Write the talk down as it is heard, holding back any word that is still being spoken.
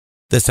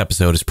This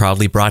episode is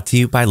proudly brought to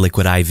you by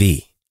Liquid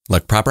IV.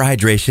 Look, proper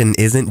hydration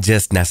isn't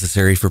just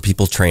necessary for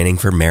people training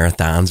for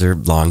marathons or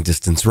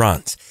long-distance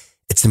runs.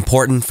 It's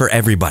important for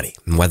everybody.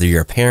 And whether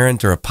you're a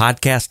parent or a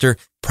podcaster,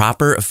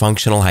 proper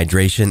functional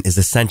hydration is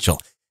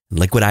essential. And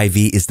Liquid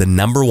IV is the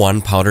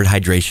 #1 powdered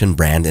hydration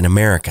brand in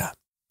America.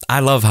 I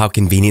love how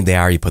convenient they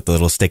are. You put the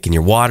little stick in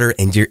your water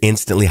and you're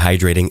instantly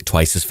hydrating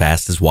twice as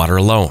fast as water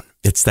alone.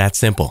 It's that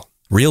simple.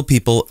 Real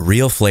people,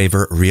 real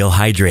flavor, real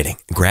hydrating.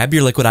 Grab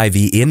your Liquid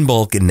IV in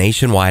bulk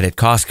nationwide at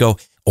Costco,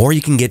 or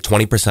you can get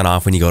 20%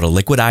 off when you go to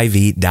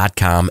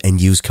liquidiv.com and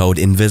use code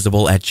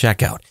INVISIBLE at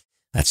checkout.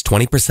 That's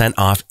 20%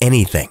 off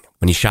anything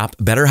when you shop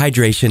Better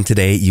Hydration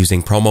today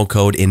using promo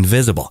code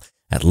INVISIBLE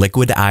at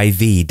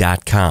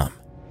liquidiv.com.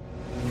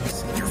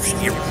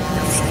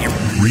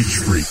 Reach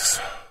Freaks.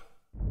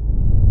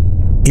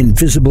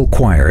 Invisible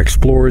Choir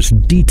explores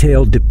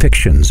detailed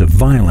depictions of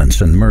violence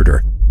and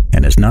murder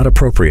and is not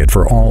appropriate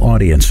for all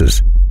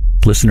audiences.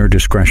 Listener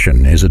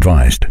discretion is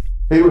advised.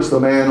 He was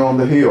the man on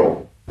the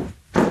hill.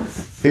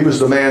 He was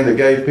the man that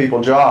gave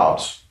people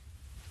jobs.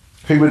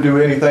 He would do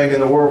anything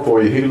in the world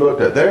for you. He looked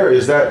at, there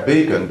is that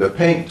beacon, the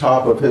pink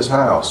top of his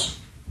house.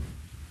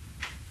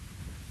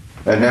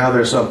 And now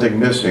there's something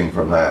missing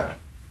from that.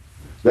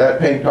 That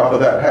pink top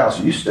of that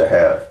house used to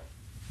have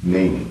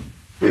meaning.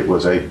 It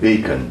was a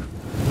beacon.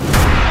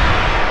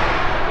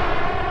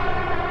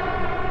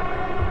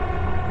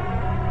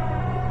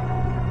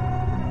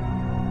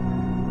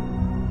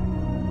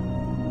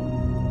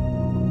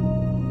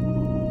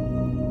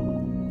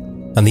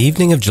 On the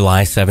evening of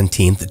July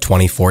 17th,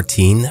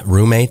 2014,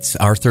 roommates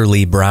Arthur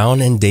Lee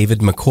Brown and David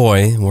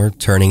McCoy were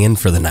turning in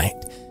for the night.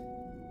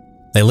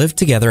 They lived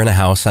together in a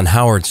house on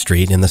Howard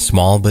Street in the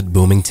small but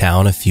booming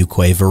town of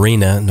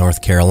Fuquay-Varina,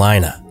 North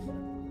Carolina.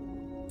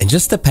 In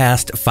just the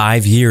past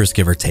 5 years,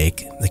 give or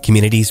take, the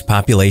community's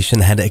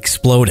population had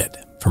exploded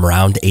from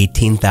around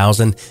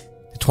 18,000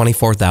 to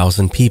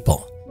 24,000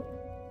 people.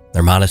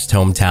 Their modest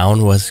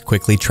hometown was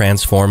quickly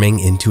transforming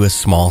into a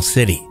small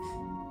city.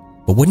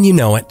 But wouldn't you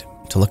know it,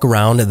 to look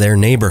around at their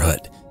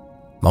neighborhood,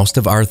 most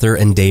of Arthur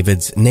and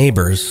David's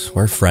neighbors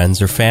were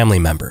friends or family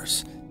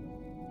members.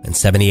 And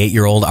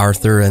 78-year-old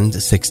Arthur and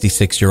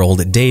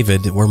 66-year-old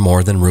David were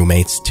more than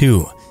roommates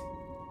too.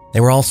 They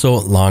were also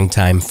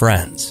longtime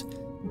friends.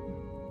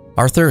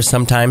 Arthur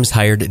sometimes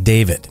hired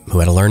David, who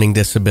had a learning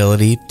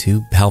disability,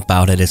 to help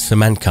out at his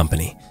cement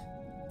company.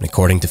 And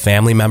according to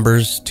family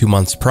members, 2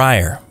 months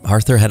prior,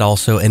 Arthur had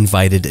also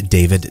invited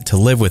David to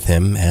live with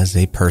him as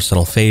a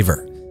personal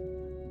favor.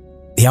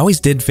 He always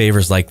did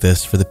favors like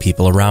this for the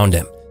people around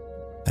him.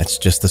 That's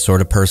just the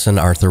sort of person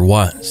Arthur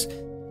was.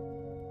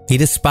 He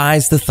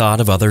despised the thought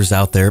of others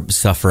out there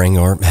suffering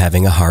or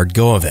having a hard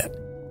go of it.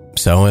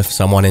 So if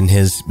someone in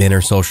his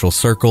inner social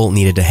circle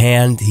needed a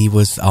hand, he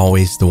was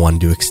always the one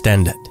to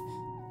extend it.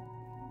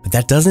 But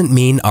that doesn't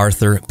mean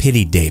Arthur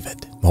pitied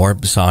David or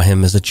saw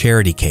him as a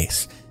charity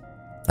case.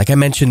 Like I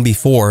mentioned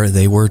before,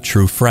 they were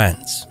true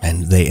friends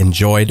and they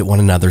enjoyed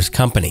one another's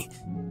company.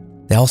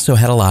 They also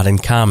had a lot in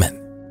common.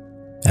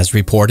 As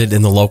reported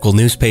in the local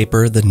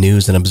newspaper, the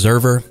News and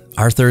Observer,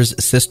 Arthur's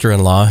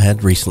sister-in-law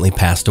had recently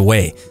passed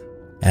away,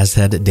 as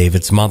had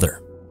David's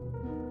mother.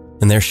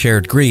 In their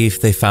shared grief,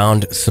 they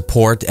found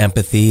support,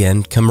 empathy,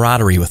 and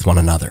camaraderie with one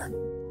another.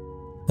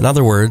 In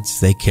other words,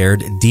 they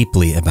cared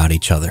deeply about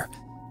each other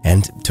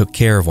and took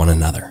care of one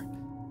another.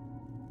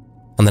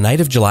 On the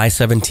night of July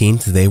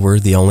 17th, they were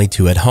the only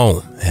two at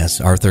home, as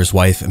Arthur's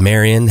wife,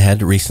 Marion,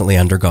 had recently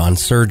undergone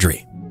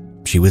surgery.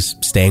 She was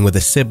staying with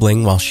a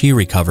sibling while she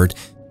recovered,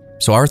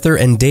 so Arthur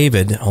and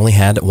David only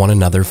had one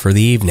another for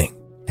the evening,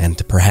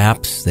 and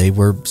perhaps they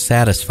were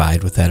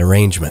satisfied with that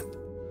arrangement.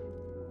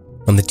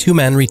 When the two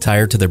men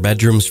retired to their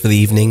bedrooms for the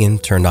evening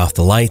and turned off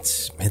the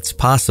lights, it's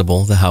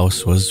possible the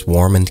house was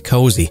warm and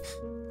cozy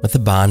with the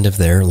bond of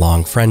their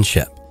long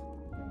friendship.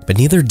 But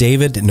neither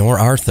David nor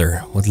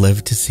Arthur would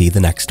live to see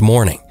the next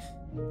morning,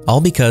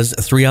 all because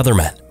 3 other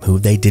men, who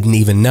they didn't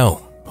even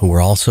know, who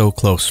were also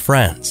close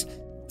friends,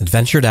 had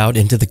ventured out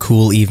into the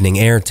cool evening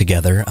air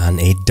together on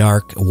a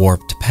dark,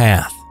 warped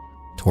path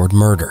toward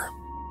murder.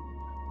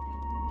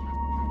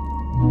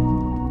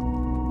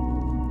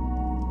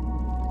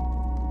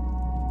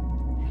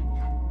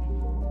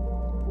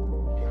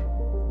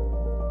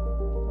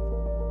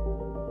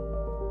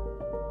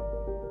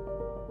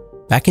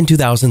 Back in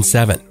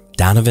 2007,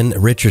 Donovan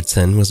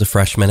Richardson was a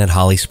freshman at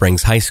Holly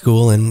Springs High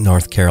School in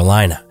North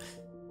Carolina.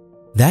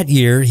 That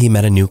year, he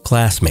met a new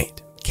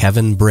classmate,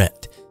 Kevin Britt.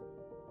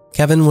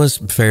 Kevin was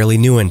fairly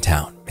new in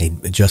town.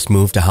 He'd just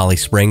moved to Holly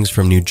Springs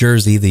from New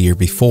Jersey the year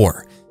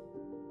before.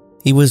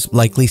 He was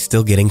likely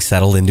still getting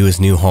settled into his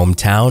new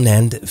hometown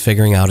and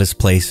figuring out his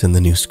place in the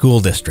new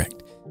school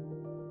district.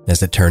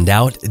 As it turned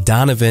out,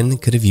 Donovan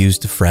could have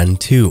used a friend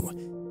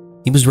too.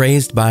 He was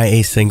raised by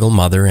a single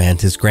mother and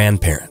his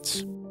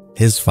grandparents.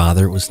 His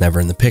father was never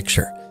in the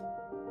picture.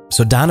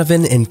 So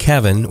Donovan and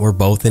Kevin were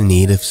both in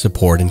need of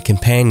support and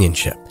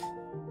companionship.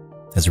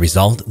 As a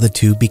result, the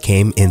two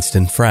became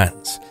instant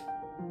friends.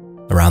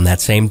 Around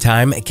that same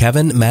time,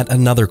 Kevin met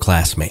another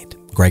classmate,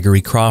 Gregory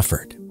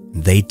Crawford.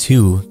 They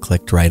too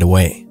clicked right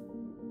away.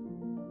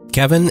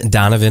 Kevin,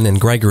 Donovan,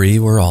 and Gregory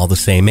were all the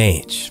same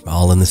age,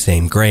 all in the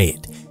same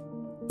grade.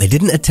 They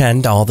didn't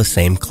attend all the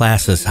same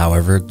classes,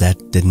 however.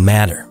 That didn't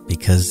matter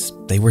because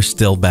they were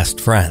still best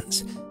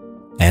friends.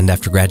 And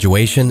after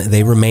graduation,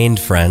 they remained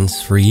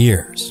friends for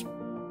years.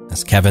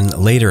 As Kevin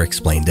later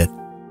explained it,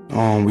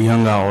 we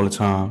hung out all the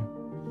time.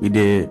 We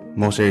did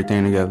most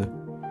everything together.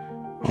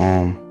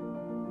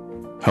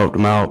 Helped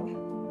him out,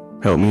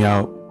 helped me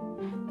out.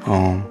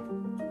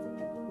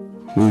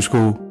 We was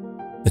cool.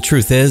 The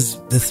truth is,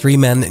 the three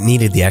men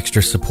needed the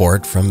extra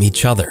support from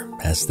each other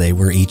as they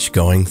were each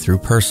going through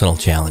personal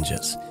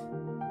challenges.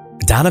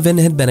 Donovan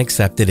had been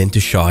accepted into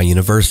Shaw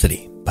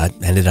University, but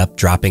ended up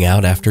dropping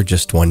out after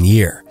just 1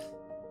 year.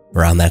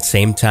 Around that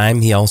same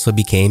time, he also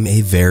became a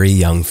very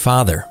young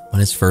father when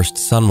his first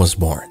son was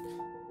born.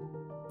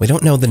 We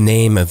don't know the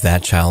name of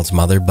that child's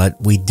mother,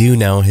 but we do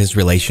know his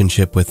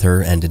relationship with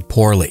her ended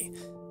poorly.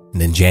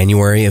 And in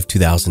January of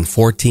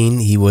 2014,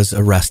 he was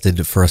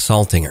arrested for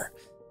assaulting her.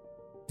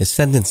 His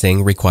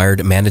sentencing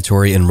required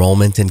mandatory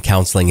enrollment in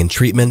counseling and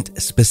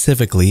treatment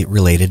specifically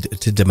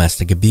related to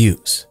domestic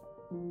abuse.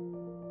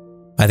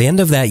 By the end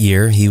of that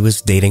year, he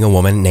was dating a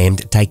woman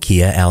named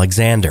Tykia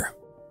Alexander,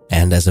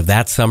 and as of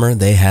that summer,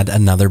 they had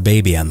another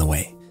baby on the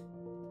way.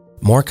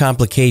 More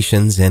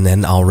complications in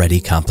an already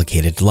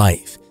complicated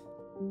life.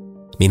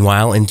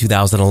 Meanwhile, in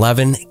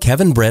 2011,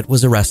 Kevin Britt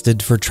was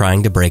arrested for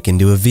trying to break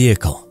into a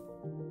vehicle.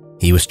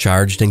 He was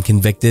charged and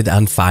convicted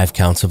on 5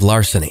 counts of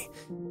larceny.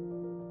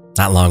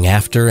 Not long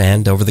after,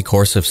 and over the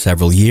course of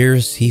several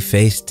years, he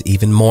faced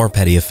even more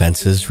petty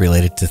offenses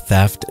related to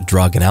theft,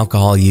 drug and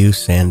alcohol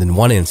use, and in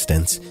one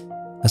instance,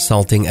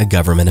 assaulting a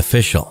government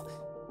official.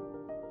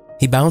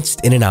 He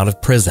bounced in and out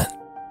of prison.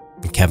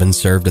 Kevin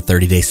served a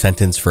 30-day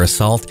sentence for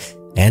assault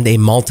and a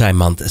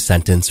multi-month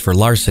sentence for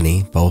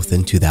larceny, both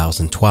in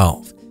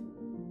 2012.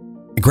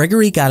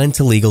 Gregory got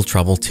into legal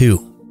trouble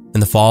too, in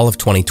the fall of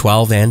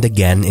 2012 and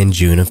again in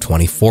June of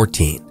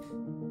 2014.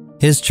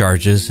 His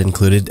charges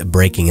included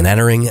breaking and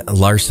entering,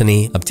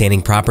 larceny,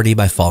 obtaining property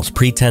by false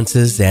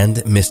pretenses,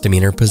 and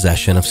misdemeanor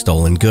possession of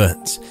stolen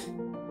goods.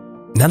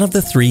 None of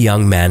the 3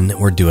 young men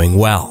were doing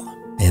well,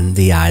 in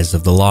the eyes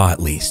of the law at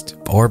least,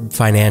 or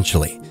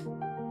financially.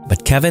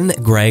 But Kevin,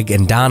 Greg,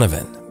 and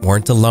Donovan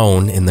weren't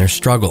alone in their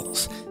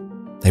struggles.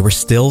 They were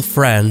still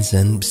friends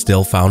and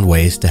still found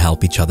ways to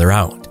help each other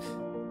out.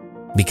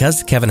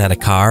 Because Kevin had a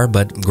car,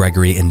 but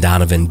Gregory and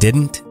Donovan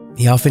didn't,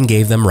 he often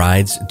gave them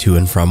rides to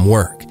and from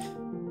work.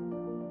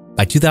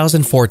 By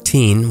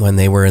 2014, when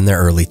they were in their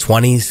early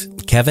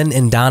 20s, Kevin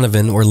and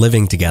Donovan were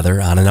living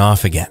together on and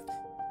off again.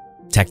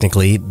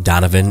 Technically,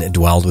 Donovan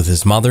dwelled with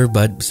his mother,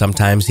 but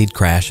sometimes he'd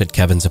crash at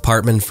Kevin's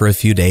apartment for a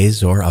few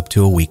days or up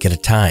to a week at a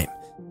time.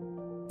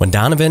 When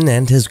Donovan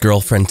and his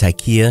girlfriend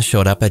Tykia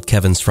showed up at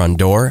Kevin's front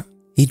door,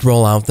 he'd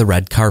roll out the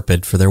red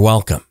carpet for their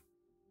welcome.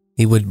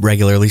 He would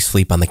regularly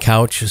sleep on the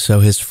couch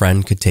so his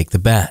friend could take the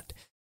bed.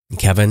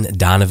 Kevin,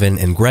 Donovan,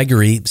 and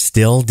Gregory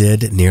still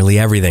did nearly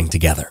everything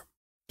together.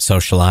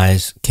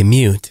 Socialize,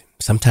 commute,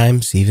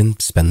 sometimes even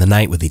spend the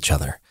night with each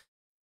other.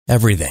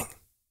 Everything,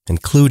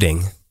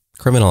 including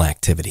criminal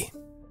activity.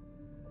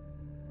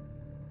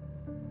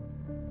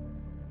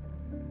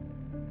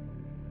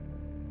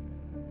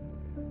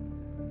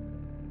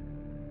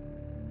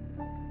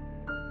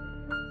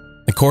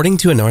 According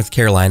to a North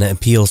Carolina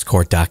appeals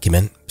court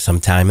document,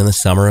 sometime in the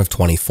summer of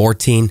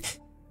 2014,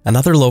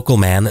 another local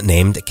man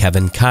named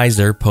Kevin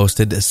Kaiser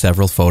posted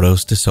several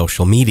photos to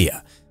social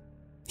media.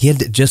 He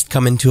had just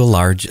come into a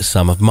large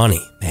sum of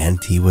money,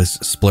 and he was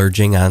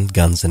splurging on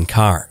guns and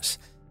cars.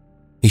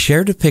 He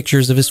shared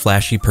pictures of his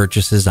flashy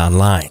purchases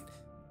online,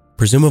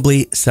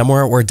 presumably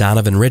somewhere where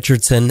Donovan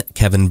Richardson,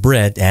 Kevin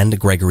Britt, and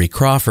Gregory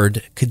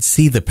Crawford could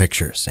see the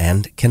pictures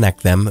and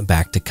connect them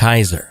back to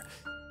Kaiser.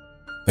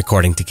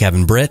 According to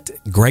Kevin Britt,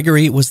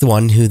 Gregory was the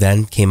one who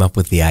then came up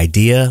with the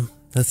idea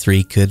the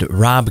 3 could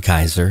rob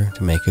Kaiser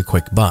to make a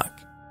quick buck.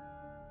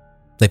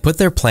 They put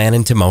their plan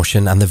into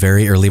motion on the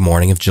very early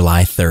morning of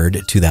July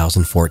 3rd,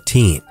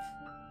 2014.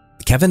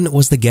 Kevin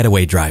was the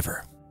getaway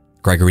driver.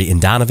 Gregory and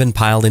Donovan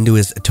piled into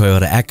his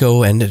Toyota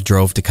Echo and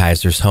drove to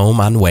Kaiser's home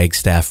on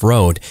Wagstaff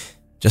Road,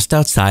 just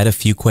outside of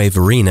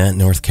Fuquay-Varina,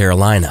 North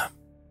Carolina.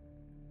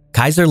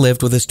 Kaiser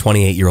lived with his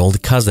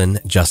 28-year-old cousin,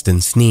 Justin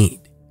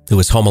Sneed, who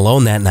was home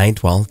alone that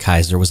night while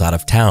Kaiser was out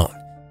of town.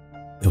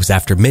 It was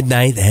after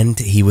midnight and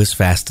he was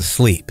fast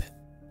asleep,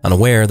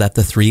 unaware that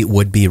the 3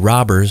 would-be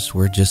robbers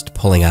were just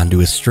pulling onto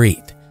his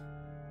street.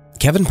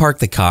 Kevin parked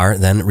the car,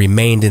 then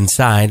remained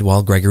inside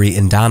while Gregory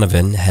and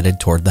Donovan headed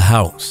toward the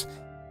house.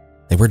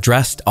 They were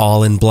dressed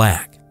all in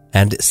black,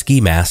 had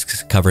ski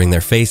masks covering their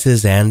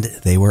faces, and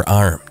they were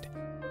armed.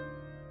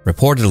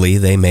 Reportedly,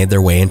 they made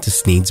their way into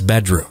Sneed's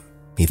bedroom.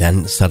 He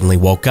then suddenly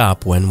woke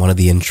up when one of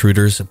the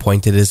intruders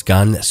pointed his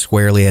gun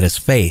squarely at his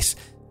face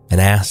and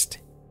asked,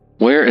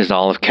 "Where is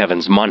all of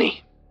Kevin's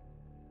money?"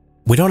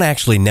 We don't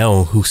actually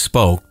know who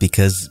spoke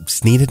because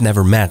Sneed had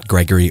never met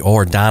Gregory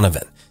or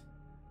Donovan.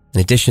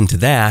 In addition to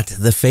that,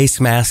 the face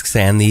masks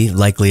and the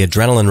likely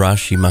adrenaline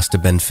rush he must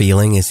have been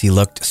feeling as he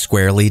looked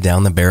squarely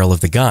down the barrel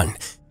of the gun,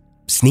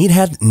 Sneed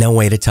had no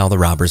way to tell the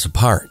robbers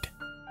apart.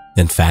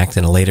 In fact,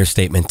 in a later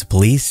statement to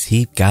police,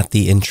 he got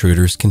the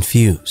intruders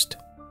confused.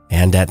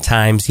 And at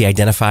times, he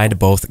identified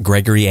both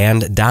Gregory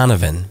and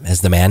Donovan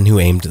as the man who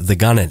aimed the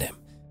gun at him.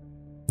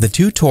 The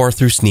two tore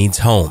through Sneed's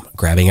home,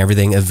 grabbing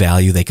everything of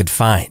value they could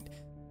find.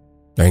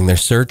 During their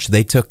search,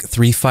 they took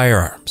 3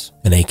 firearms,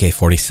 an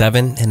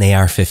AK-47, an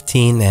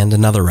AR-15, and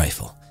another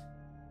rifle.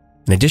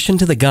 In addition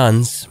to the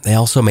guns, they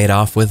also made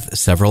off with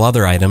several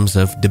other items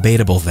of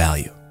debatable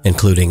value,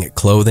 including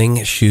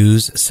clothing,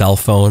 shoes, cell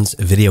phones,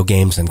 video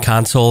games and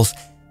consoles,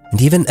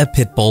 and even a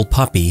pit bull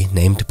puppy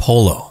named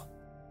Polo.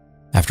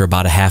 After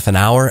about a half an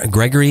hour,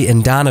 Gregory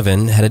and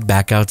Donovan headed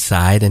back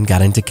outside and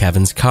got into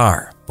Kevin's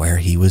car, where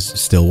he was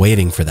still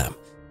waiting for them.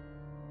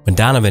 When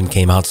Donovan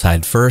came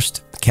outside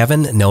first,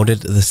 Kevin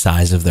noted the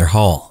size of their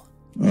haul.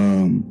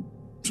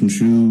 Some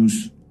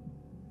shoes,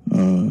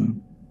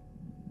 and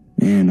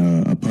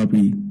a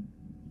puppy,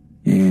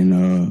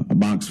 and a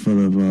box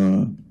full of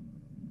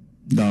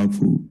dog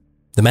food.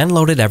 The men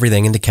loaded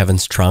everything into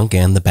Kevin's trunk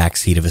and the back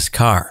seat of his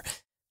car,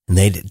 and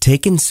they'd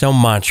taken so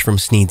much from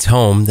Sneed's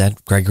home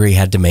that Gregory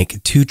had to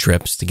make 2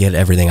 trips to get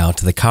everything out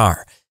to the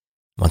car.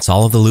 Once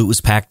all of the loot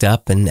was packed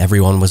up and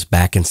everyone was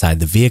back inside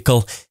the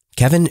vehicle,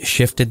 Kevin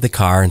shifted the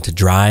car into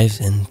drive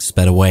and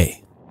sped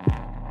away.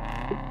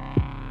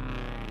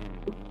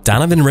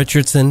 Donovan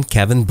Richardson,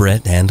 Kevin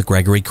Britt, and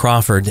Gregory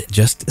Crawford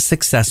just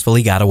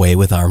successfully got away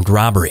with armed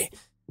robbery.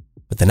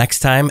 But the next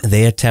time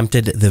they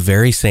attempted the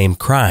very same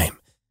crime,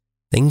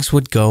 things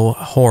would go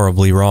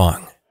horribly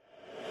wrong.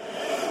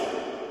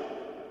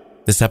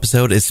 This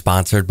episode is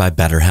sponsored by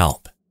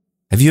BetterHelp.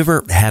 Have you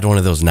ever had one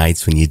of those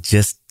nights when you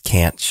just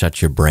can't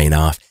shut your brain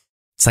off?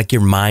 It's like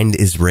your mind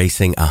is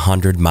racing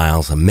 100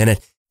 miles a minute,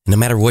 and no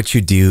matter what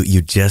you do,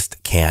 you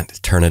just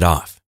can't turn it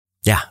off.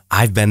 Yeah,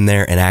 I've been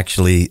there, and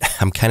actually,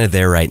 I'm kind of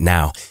there right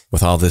now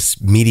with all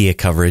this media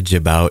coverage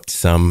about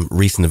some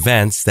recent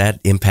events that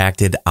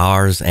impacted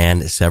ours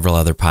and several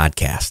other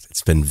podcasts.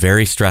 It's been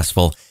very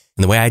stressful,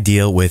 and the way I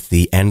deal with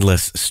the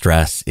endless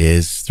stress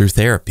is through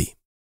therapy.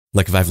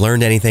 Look, if I've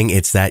learned anything,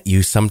 it's that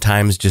you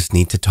sometimes just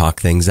need to talk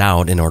things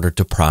out in order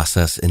to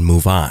process and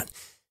move on.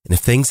 And if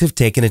things have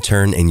taken a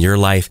turn in your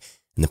life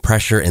and the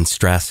pressure and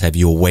stress have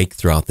you awake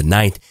throughout the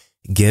night,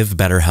 give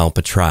BetterHelp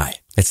a try.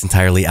 It's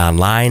entirely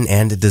online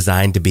and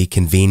designed to be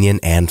convenient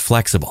and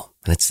flexible,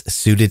 and it's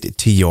suited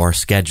to your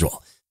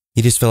schedule.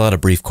 You just fill out a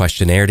brief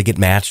questionnaire to get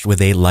matched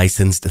with a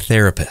licensed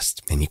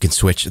therapist, and you can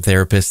switch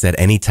therapists at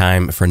any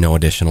time for no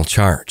additional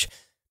charge.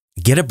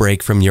 Get a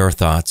break from your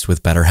thoughts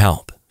with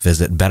BetterHelp.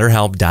 Visit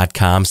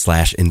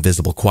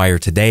BetterHelp.com/InvisibleChoir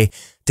today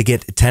to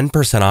get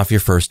 10% off your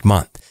first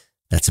month.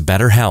 That's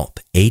BetterHelp,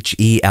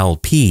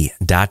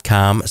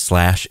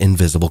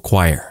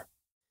 HELP.com/InvisibleChoir.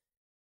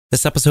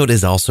 This episode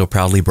is also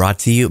proudly brought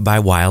to you by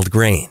Wild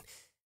Grain.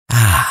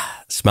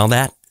 Smell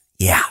that?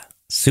 Yeah.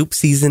 Soup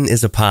season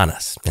is upon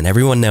us, and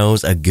everyone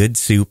knows a good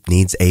soup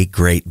needs a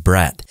great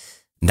bread.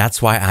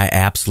 That's why I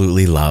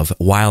absolutely love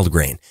Wild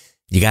Grain.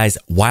 You guys,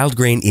 Wild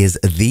Grain is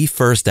the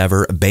first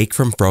ever bake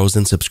from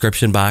frozen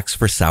subscription box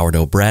for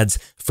sourdough breads,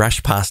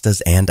 fresh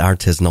pastas, and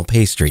artisanal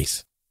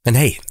pastries. And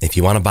hey, if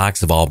you want a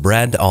box of all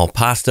bread, all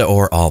pasta,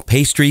 or all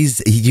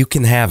pastries, you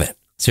can have it.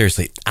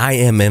 Seriously, I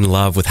am in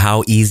love with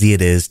how easy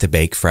it is to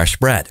bake fresh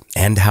bread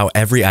and how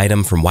every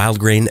item from Wild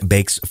Grain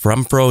bakes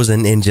from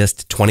frozen in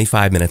just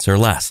 25 minutes or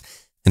less.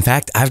 In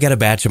fact, I've got a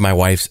batch of my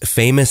wife's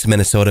famous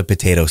Minnesota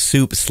potato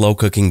soup slow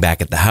cooking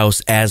back at the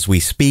house as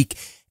we speak,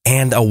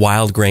 and a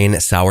Wild Grain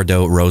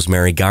sourdough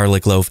rosemary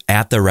garlic loaf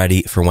at the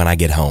ready for when I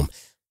get home.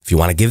 If you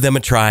want to give them a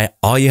try,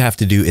 all you have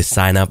to do is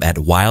sign up at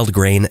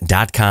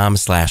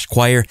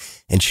wildgrain.com/choir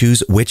and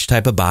choose which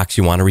type of box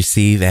you want to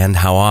receive and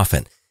how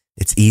often.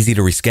 It's easy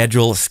to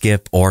reschedule,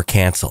 skip, or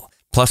cancel.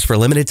 Plus, for a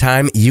limited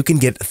time, you can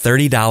get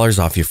 $30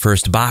 off your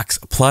first box,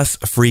 plus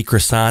free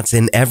croissants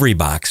in every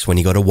box when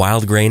you go to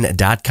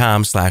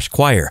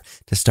wildgrain.com/choir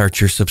to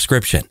start your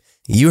subscription.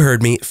 You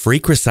heard me, free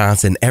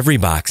croissants in every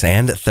box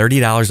and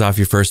 $30 off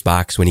your first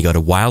box when you go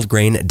to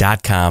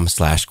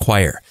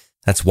wildgrain.com/choir.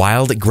 That's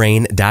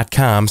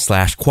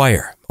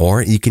wildgrain.com/choir,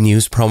 or you can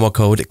use promo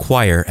code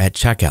choir at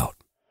checkout.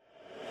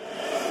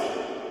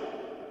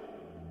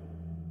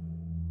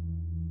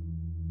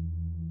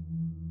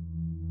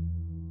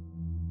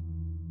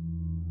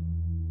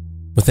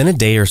 Within a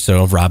day or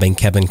so of robbing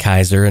Kevin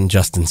Kaiser and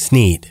Justin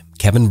Sneed,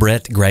 Kevin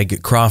Britt,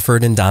 Greg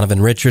Crawford, and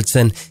Donovan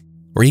Richardson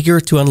were eager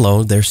to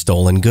unload their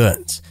stolen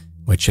goods,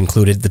 which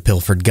included the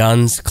pilfered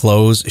guns,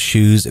 clothes,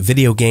 shoes,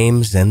 video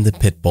games, and the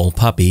pit bull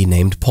puppy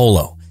named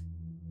Polo.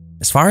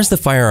 As far as the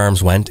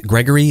firearms went,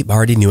 Gregory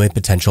already knew a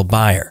potential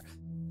buyer,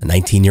 a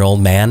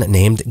 19-year-old man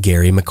named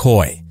Gary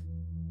McCoy.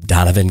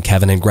 Donovan,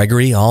 Kevin, and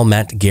Gregory all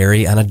met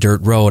Gary on a dirt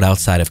road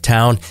outside of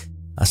town,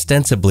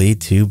 ostensibly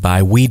to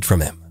buy weed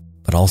from him,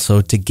 but also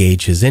to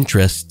gauge his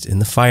interest in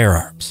the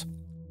firearms.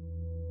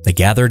 They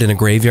gathered in a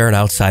graveyard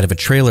outside of a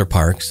trailer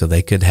park so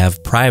they could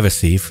have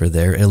privacy for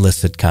their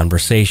illicit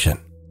conversation.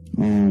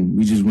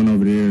 We just went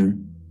over there.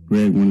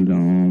 Greg wanted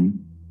to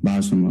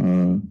buy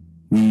some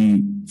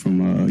weed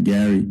from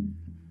Gary,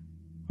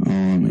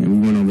 and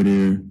we went over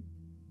there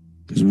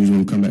because we was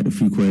going to come back to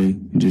Fuquay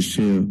and just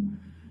chill.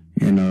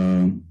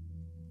 And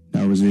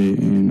that was it.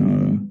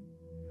 And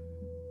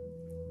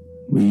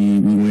we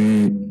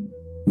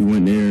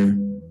went there,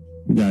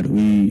 we got to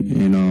eat,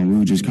 and we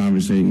were just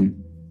conversating.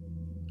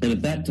 And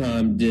at that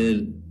time,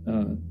 did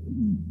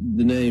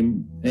the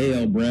name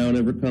A.L. Brown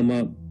ever come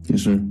up?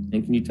 Yes, sir.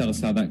 And can you tell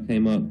us how that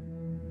came up?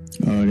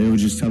 They were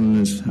just telling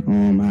us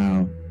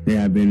how they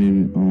had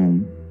been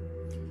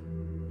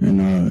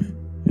in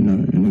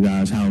the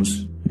guy's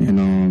house,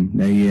 and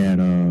that he had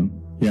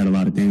a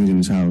lot of things in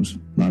his house,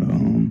 a lot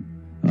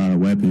of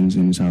weapons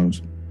in his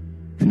house,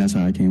 and that's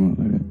how I came up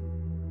like that.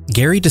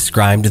 Gary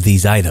described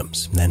these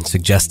items, then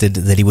suggested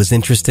that he was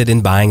interested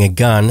in buying a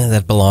gun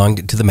that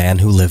belonged to the man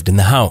who lived in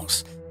the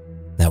house.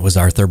 That was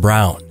Arthur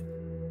Brown.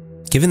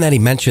 Given that he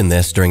mentioned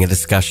this during a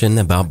discussion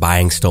about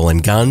buying stolen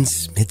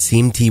guns, it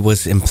seemed he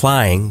was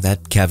implying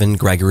that Kevin,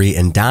 Gregory,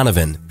 and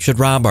Donovan should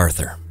rob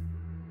Arthur.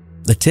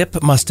 The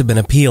tip must have been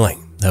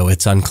appealing, though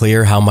it's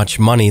unclear how much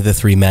money the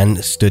three men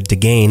stood to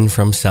gain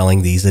from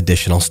selling these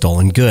additional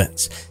stolen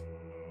goods.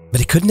 But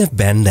it couldn't have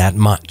been that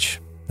much,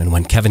 and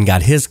when Kevin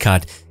got his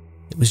cut,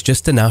 it was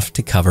just enough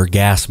to cover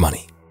gas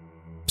money.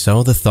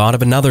 So the thought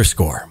of another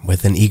score,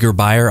 with an eager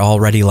buyer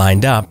already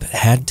lined up,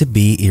 had to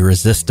be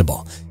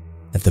irresistible.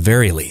 At the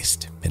very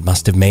least, it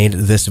must have made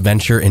this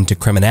venture into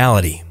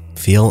criminality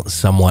feel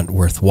somewhat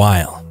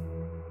worthwhile.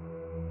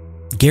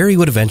 Gary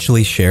would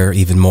eventually share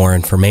even more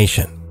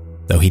information,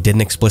 though he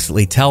didn't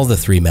explicitly tell the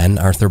three men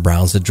Arthur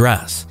Brown's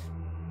address.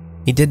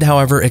 He did,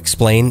 however,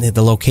 explain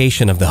the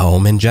location of the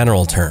home in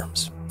general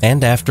terms,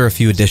 and after a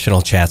few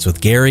additional chats with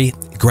Gary,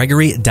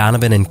 Gregory,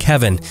 Donovan, and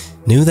Kevin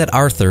knew that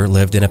Arthur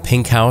lived in a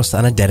pink house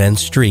on a dead-end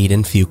street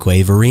in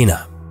Fuquay,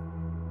 Varina.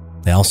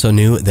 They also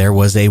knew there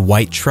was a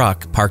white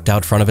truck parked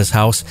out front of his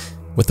house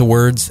with the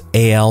words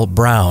A.L.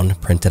 Brown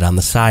printed on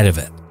the side of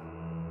it.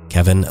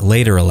 Kevin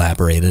later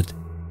elaborated.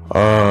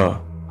 I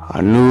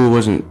knew it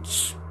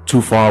wasn't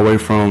too far away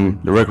from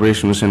the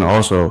recreational center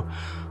also.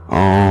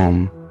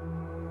 And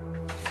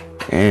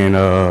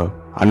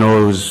I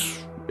know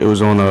it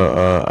was on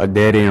a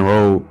dead-end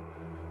road.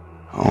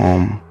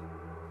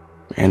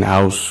 And the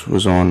house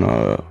was on,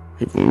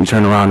 when you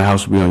turn around, the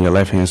house would be on your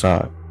left-hand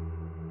side.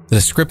 The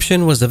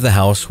description was of the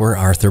house where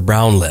Arthur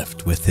Brown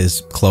lived with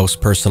his close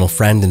personal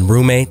friend and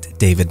roommate,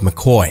 David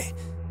McCoy.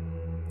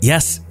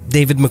 Yes,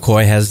 David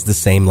McCoy has the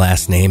same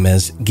last name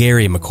as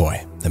Gary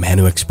McCoy, the man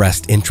who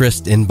expressed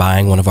interest in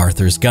buying one of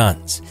Arthur's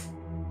guns.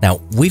 Now,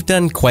 we've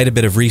done quite a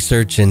bit of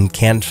research and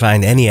can't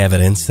find any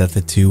evidence that the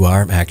two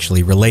are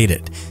actually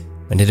related,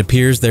 and it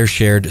appears their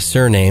shared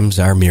surnames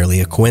are merely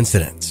a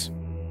coincidence.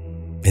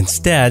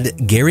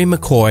 Instead, Gary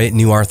McCoy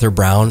knew Arthur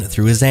Brown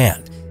through his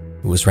aunt,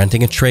 who was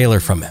renting a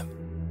trailer from him.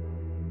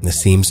 This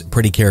seems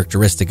pretty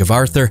characteristic of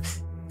Arthur,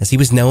 as he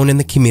was known in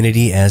the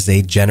community as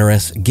a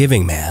generous,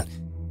 giving man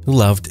who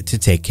loved to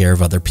take care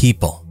of other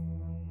people.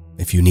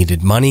 If you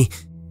needed money,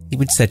 he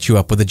would set you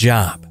up with a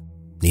job.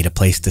 Need a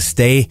place to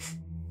stay,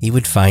 he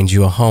would find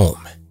you a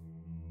home.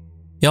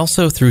 He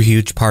also threw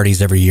huge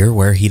parties every year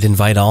where he'd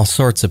invite all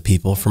sorts of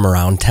people from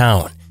around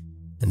town.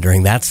 And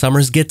during that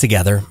summer's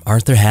get-together,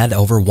 Arthur had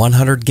over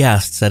 100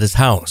 guests at his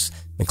house,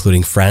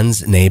 including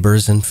friends,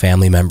 neighbors, and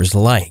family members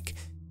alike.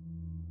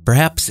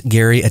 Perhaps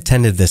Gary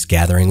attended this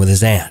gathering with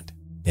his aunt.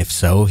 If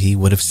so, he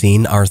would have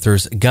seen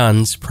Arthur's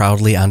guns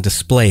proudly on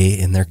display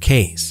in their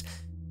case.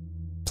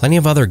 Plenty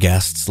of other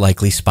guests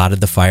likely spotted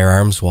the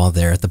firearms while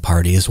there at the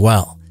party as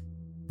well.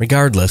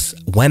 Regardless,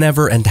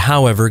 whenever and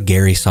however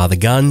Gary saw the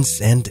guns,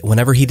 and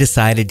whenever he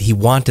decided he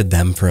wanted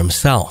them for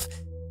himself,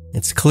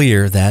 it's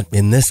clear that,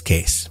 in this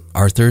case,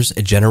 Arthur's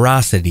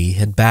generosity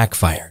had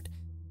backfired.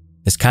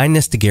 His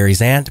kindness to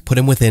Gary's aunt put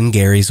him within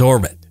Gary's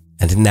orbit.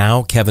 And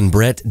now Kevin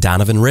Britt,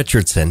 Donovan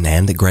Richardson,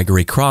 and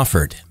Gregory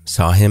Crawford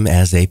saw him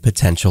as a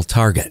potential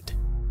target.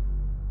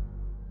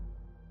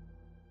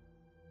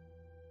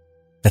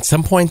 At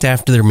some point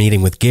after their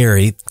meeting with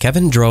Gary,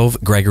 Kevin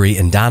drove Gregory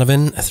and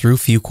Donovan through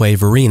Fuquay,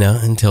 Varina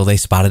until they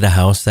spotted a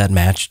house that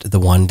matched the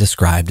one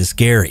described as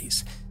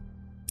Gary's.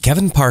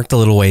 Kevin parked a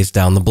little ways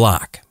down the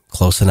block,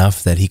 close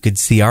enough that he could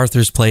see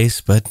Arthur's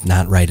place, but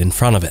not right in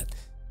front of it.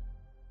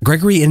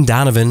 Gregory and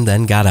Donovan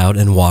then got out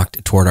and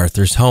walked toward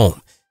Arthur's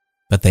home,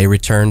 but they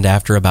returned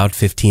after about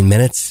 15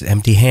 minutes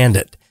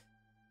empty-handed.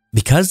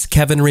 Because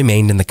Kevin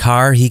remained in the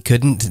car, he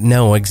couldn't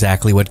know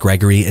exactly what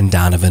Gregory and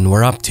Donovan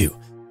were up to.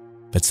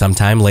 But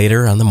sometime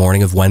later, on the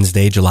morning of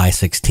Wednesday, July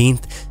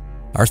 16th,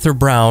 Arthur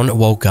Brown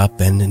woke up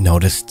and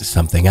noticed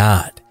something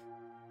odd.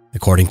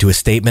 According to a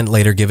statement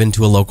later given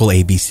to a local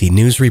ABC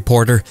News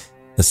reporter,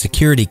 the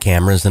security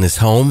cameras in his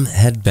home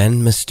had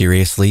been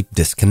mysteriously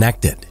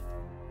disconnected.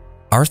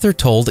 Arthur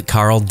told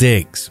Carl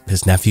Diggs,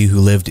 his nephew who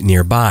lived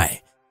nearby,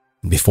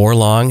 and before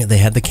long, they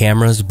had the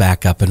cameras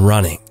back up and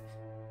running.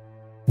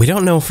 We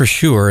don't know for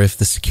sure if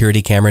the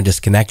security camera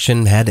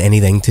disconnection had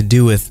anything to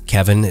do with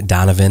Kevin,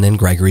 Donovan, and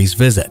Gregory's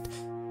visit.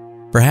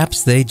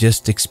 Perhaps they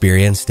just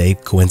experienced a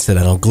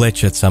coincidental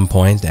glitch at some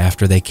point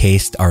after they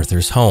cased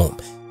Arthur's home.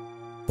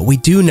 But we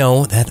do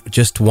know that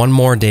just one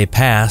more day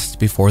passed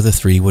before the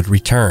three would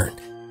return,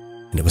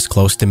 and it was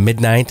close to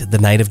midnight the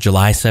night of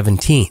July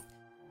 17th,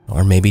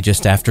 or maybe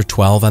just after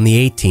 12 on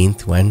the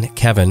 18th when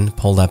Kevin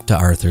pulled up to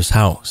Arthur's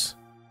house.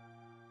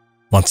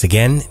 Once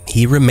again,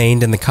 he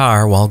remained in the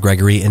car while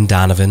Gregory and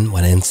Donovan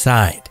went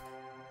inside.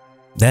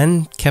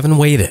 Then Kevin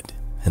waited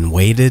and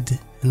waited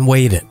and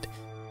waited.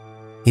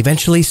 He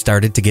eventually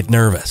started to get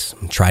nervous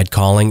and tried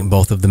calling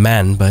both of the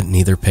men, but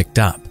neither picked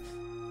up.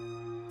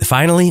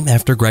 Finally,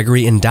 after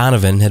Gregory and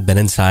Donovan had been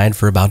inside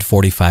for about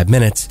 45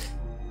 minutes,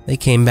 they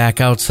came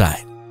back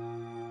outside.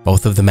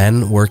 Both of the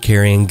men were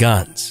carrying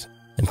guns,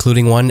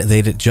 including one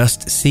they'd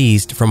just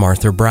seized from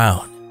Arthur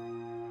Brown.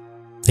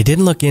 They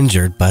didn't look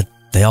injured, but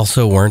they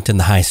also weren't in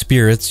the high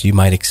spirits you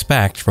might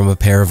expect from a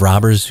pair of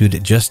robbers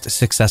who'd just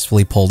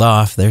successfully pulled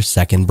off their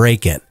second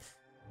break-in.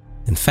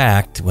 In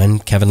fact, when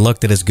Kevin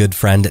looked at his good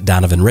friend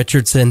Donovan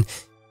Richardson,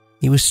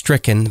 he was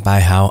stricken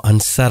by how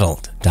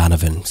unsettled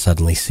Donovan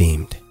suddenly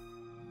seemed.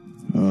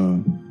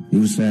 He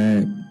was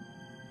sad,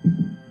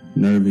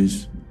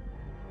 nervous.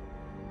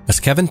 As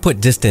Kevin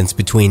put distance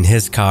between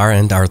his car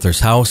and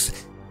Arthur's house,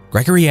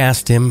 Gregory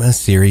asked him a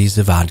series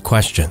of odd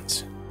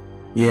questions.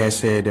 Yeah,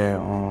 said that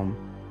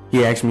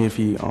he asked me if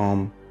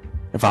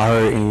I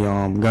heard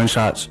any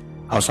gunshots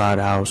outside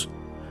the house,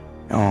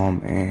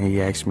 and he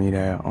asked me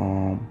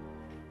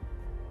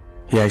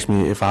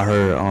if I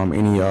heard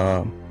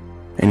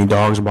any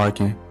dogs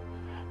barking,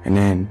 and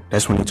then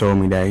that's when he told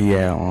me that he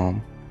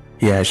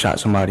had shot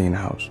somebody in the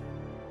house.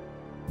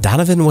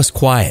 Donovan was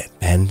quiet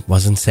and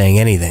wasn't saying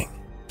anything,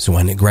 so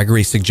when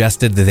Gregory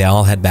suggested that they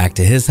all head back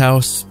to his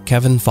house,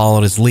 Kevin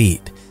followed his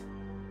lead.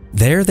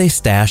 There they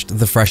stashed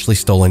the freshly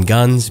stolen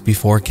guns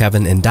before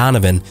Kevin and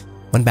Donovan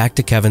went back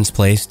to Kevin's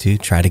place to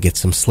try to get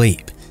some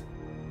sleep.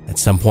 At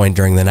some point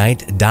during the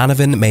night,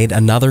 Donovan made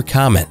another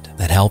comment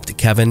that helped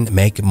Kevin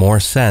make more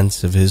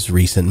sense of his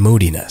recent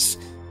moodiness.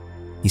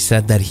 He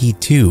said that he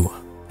too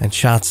had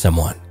shot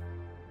someone.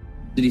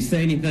 Did he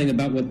say anything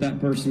about what that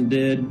person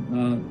did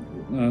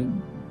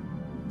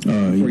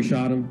before he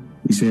shot him?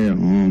 He said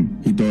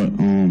he thought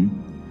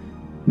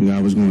the guy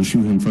was going to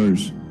shoot him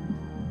first.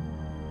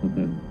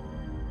 Okay.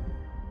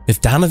 If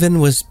Donovan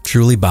was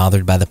truly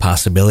bothered by the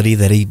possibility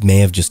that he may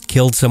have just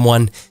killed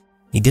someone,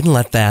 he didn't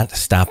let that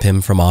stop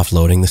him from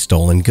offloading the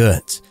stolen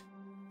goods.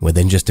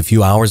 Within just a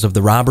few hours of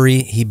the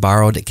robbery, he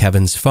borrowed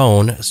Kevin's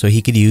phone so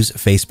he could use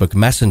Facebook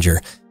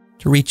Messenger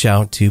to reach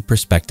out to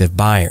prospective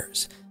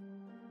buyers.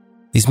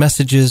 These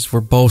messages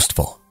were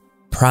boastful,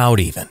 proud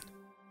even,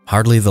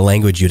 hardly the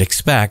language you'd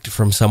expect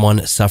from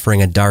someone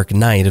suffering a dark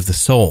night of the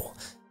soul.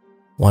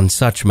 One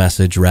such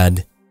message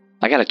read,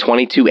 "I got a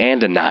 22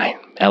 and a 9.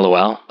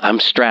 LOL, I'm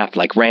strapped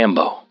like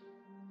Rambo."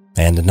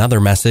 And another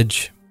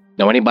message,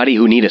 "Know anybody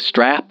who need a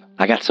strap?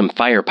 I got some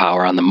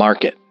firepower on the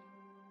market."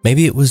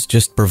 Maybe it was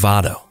just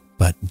bravado,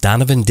 but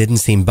Donovan didn't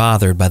seem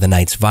bothered by the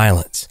night's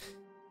violence.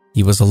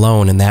 He was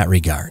alone in that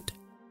regard.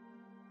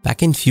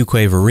 Back in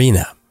Fuquay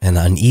Varina, an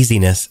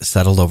uneasiness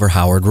settled over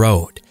Howard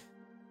Road.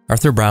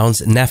 Arthur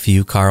Brown's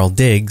nephew, Carl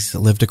Diggs,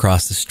 lived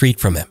across the street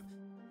from him,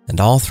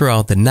 and all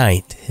throughout the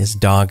night, his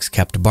dogs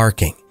kept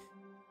barking.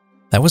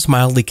 That was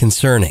mildly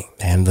concerning,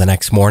 and the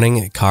next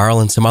morning, Carl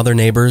and some other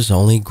neighbors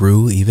only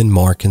grew even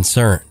more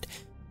concerned.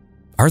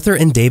 Arthur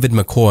and David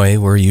McCoy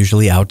were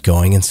usually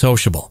outgoing and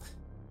sociable.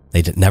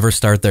 They'd never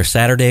start their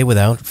Saturday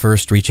without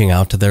first reaching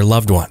out to their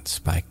loved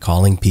ones by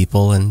calling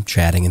people and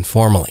chatting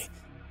informally.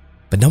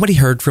 But nobody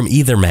heard from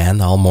either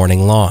man all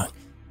morning long,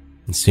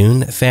 and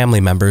soon family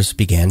members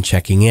began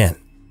checking in.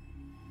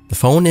 The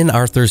phone in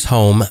Arthur's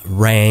home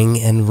rang,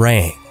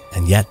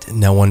 and yet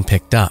no one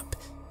picked up.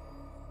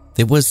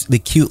 It was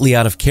acutely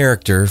out of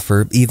character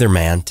for either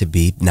man to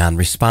be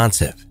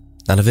non-responsive.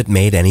 None of it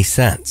made any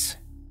sense.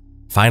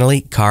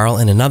 Finally, Carl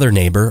and another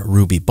neighbor,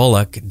 Ruby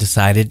Bullock,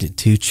 decided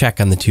to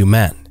check on the two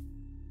men.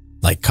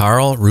 Like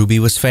Carl, Ruby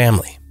was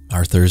family,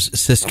 Arthur's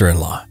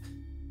sister-in-law.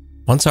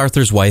 Once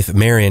Arthur's wife,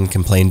 Marion,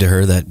 complained to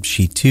her that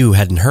she too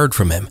hadn't heard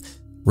from him,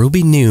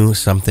 Ruby knew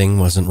something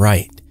wasn't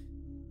right.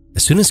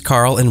 As soon as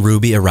Carl and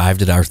Ruby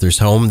arrived at Arthur's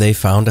home, they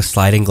found a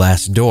sliding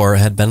glass door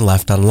had been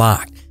left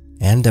unlocked,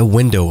 and a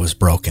window was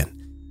broken.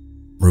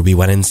 Ruby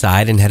went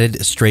inside and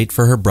headed straight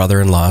for her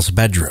brother-in-law's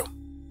bedroom.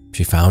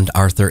 She found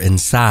Arthur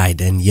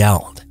inside and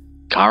yelled,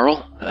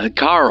 "Carl?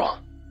 Carl!"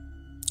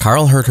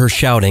 Carl heard her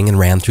shouting and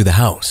ran through the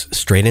house,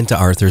 straight into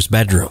Arthur's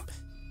bedroom.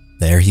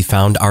 There he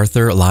found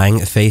Arthur lying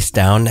face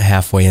down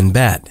halfway in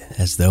bed,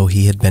 as though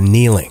he had been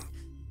kneeling.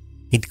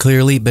 He'd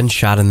clearly been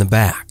shot in the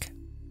back.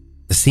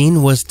 The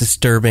scene was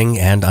disturbing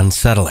and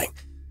unsettling,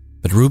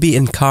 but Ruby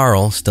and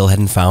Carl still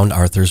hadn't found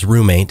Arthur's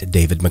roommate,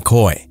 David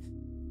McCoy.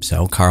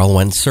 So Carl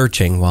went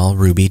searching while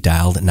Ruby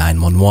dialed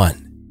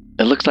 911.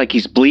 "It looks like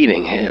he's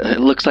bleeding. It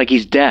looks like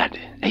he's dead.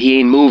 He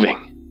ain't moving."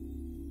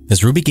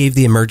 As Ruby gave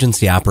the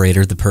emergency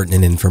operator the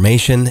pertinent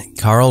information,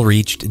 Carl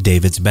reached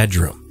David's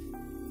bedroom.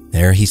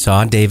 There he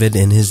saw David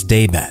in his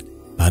daybed,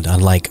 but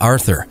unlike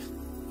Arthur,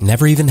 he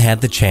never even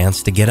had the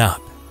chance to get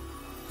up.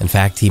 In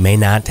fact, he may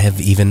not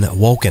have even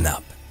woken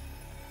up.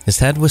 His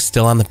head was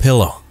still on the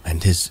pillow,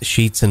 and his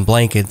sheets and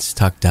blankets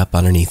tucked up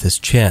underneath his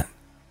chin.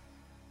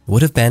 It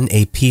would have been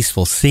a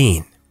peaceful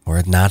scene were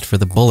it not for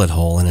the bullet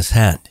hole in his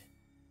head.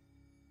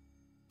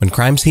 When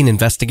crime scene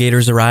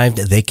investigators arrived,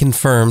 they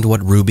confirmed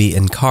what Ruby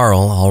and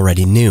Carl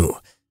already knew.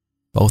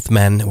 Both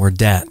men were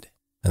dead,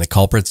 and the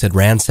culprits had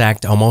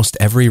ransacked almost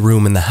every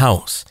room in the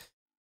house.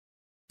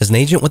 As an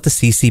agent with the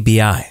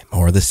CCBI,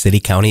 or the City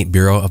County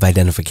Bureau of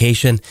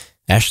Identification,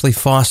 Ashley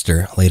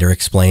Foster later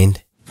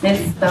explained,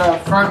 "It's the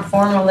front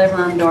former living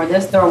room door.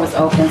 This door was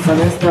open, so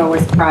this door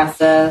was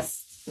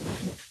processed.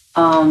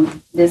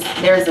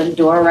 There's a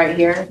door right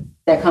here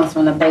that comes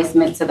from the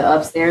basement to the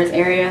upstairs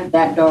area.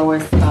 That door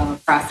was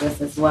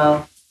processed as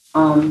well.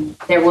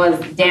 There was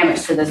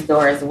damage to this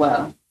door as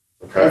well,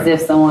 as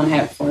if someone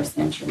had forced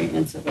entry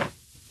into the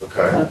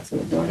up to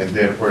the door." And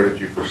then where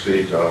did you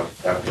proceed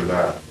after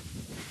that?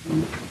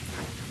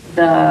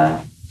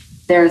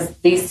 There's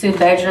these two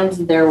bedrooms.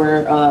 There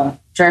were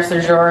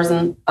dresser drawers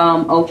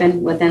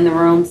open within the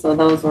room, so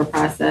those were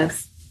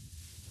processed.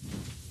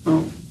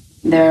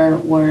 There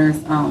was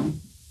a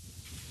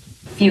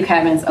few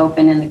cabinets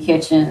open in the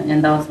kitchen,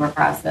 and those were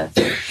processed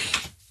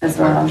as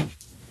well.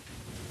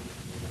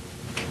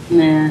 And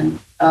then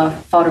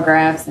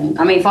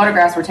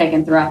photographs were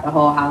taken throughout the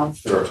whole house.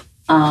 Sure.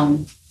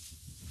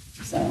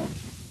 So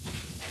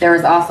there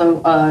was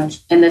also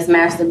in this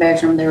master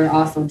bedroom, there were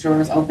also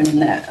drawers open in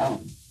that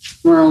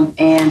room,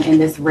 and in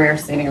this rear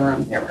sitting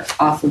room, there were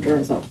also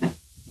drawers open.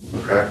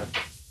 Okay.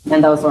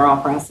 And those were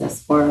all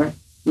processed for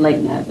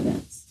latent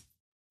evidence.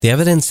 The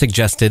evidence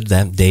suggested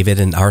that David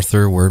and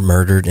Arthur were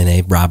murdered in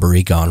a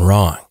robbery gone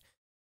wrong.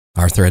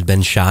 Arthur had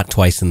been shot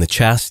twice in the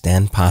chest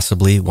and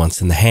possibly once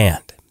in the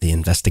hand. The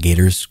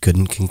investigators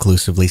couldn't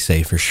conclusively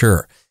say for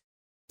sure.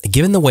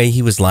 Given the way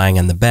he was lying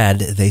on the bed,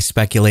 they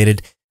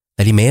speculated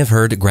that he may have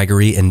heard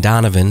Gregory and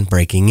Donovan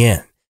breaking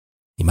in.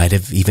 He might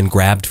have even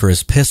grabbed for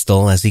his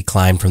pistol as he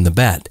climbed from the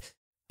bed,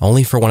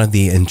 only for one of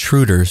the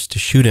intruders to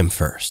shoot him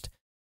first.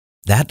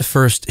 That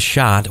first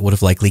shot would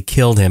have likely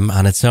killed him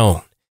on its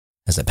own,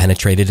 as it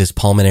penetrated his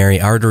pulmonary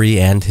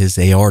artery and his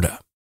aorta.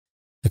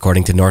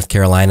 According to North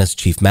Carolina's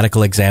chief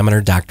medical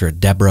examiner, Dr.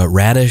 Deborah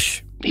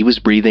Radish, he was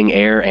breathing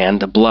air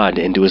and blood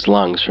into his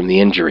lungs from the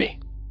injury.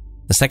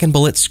 The second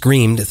bullet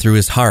screamed through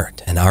his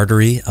heart, an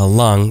artery, a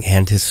lung,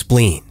 and his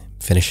spleen,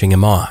 finishing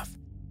him off.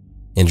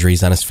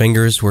 Injuries on his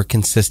fingers were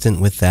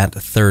consistent with that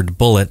third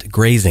bullet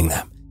grazing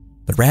them,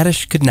 but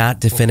Radish could not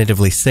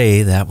definitively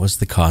say that was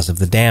the cause of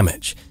the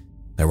damage.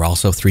 There were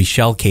also 3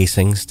 shell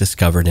casings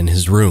discovered in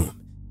his room.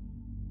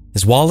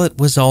 His wallet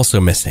was also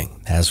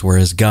missing, as were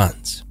his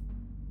guns.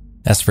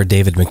 As for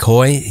David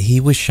McCoy, he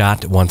was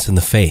shot once in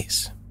the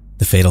face,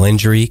 the fatal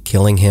injury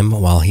killing him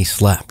while he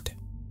slept.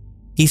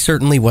 He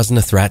certainly wasn't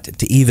a threat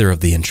to either of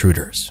the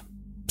intruders.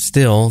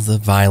 Still, the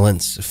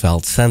violence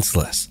felt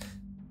senseless.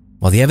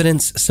 While the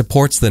evidence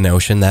supports the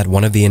notion that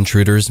one of the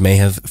intruders may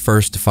have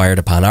first fired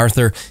upon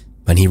Arthur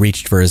when he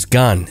reached for his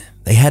gun,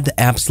 they had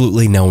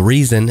absolutely no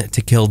reason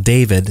to kill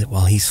David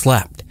while he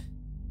slept.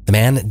 The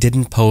man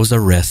didn't pose a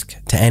risk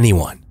to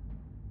anyone.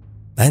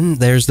 Then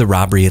there's the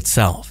robbery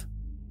itself.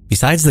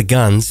 Besides the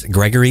guns,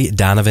 Gregory,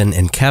 Donovan,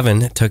 and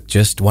Kevin took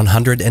just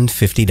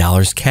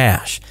 $150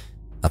 cash,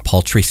 a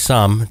paltry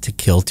sum to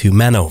kill 2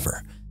 men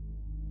over.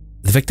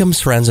 The victims'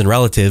 friends and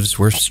relatives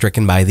were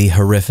stricken by the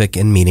horrific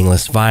and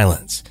meaningless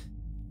violence.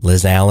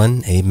 Liz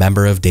Allen, a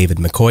member of David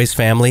McCoy's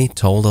family,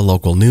 told a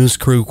local news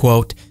crew,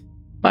 quote,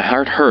 "My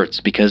heart hurts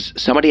because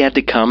somebody had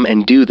to come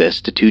and do this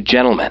to 2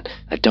 gentlemen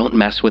that don't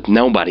mess with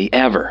nobody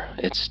ever.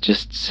 It's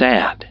just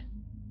sad."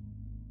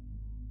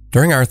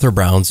 During Arthur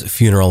Brown's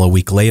funeral a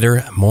week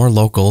later, more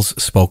locals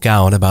spoke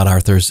out about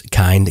Arthur's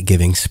kind,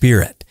 giving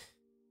spirit.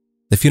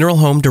 The funeral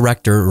home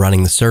director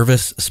running the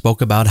service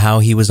spoke about how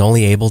he was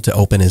only able to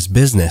open his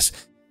business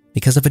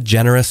because of a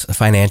generous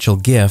financial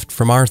gift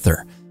from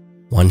Arthur,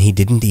 one he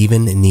didn't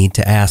even need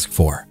to ask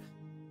for.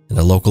 And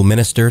a local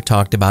minister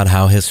talked about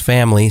how his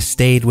family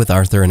stayed with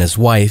Arthur and his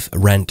wife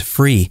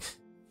rent-free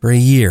for a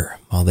year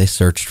while they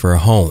searched for a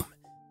home.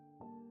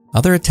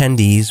 Other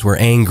attendees were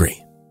angry.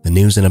 The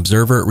News and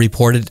Observer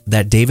reported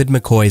that David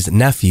McCoy's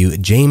nephew,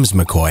 James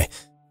McCoy,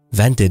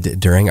 vented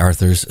during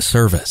Arthur's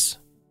service.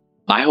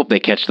 "I hope they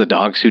catch the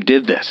dogs who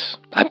did this.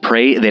 I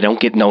pray they don't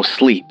get no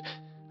sleep.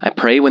 I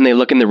pray when they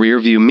look in the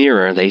rearview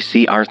mirror, they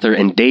see Arthur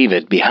and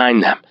David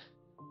behind them.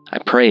 I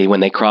pray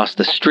when they cross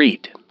the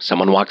street,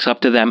 someone walks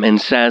up to them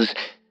and says,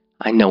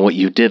 'I know what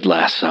you did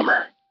last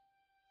summer.'"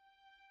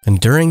 And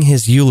during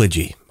his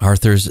eulogy,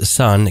 Arthur's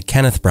son,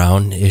 Kenneth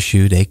Brown,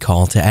 issued a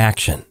call to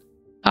action.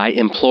 "I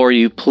implore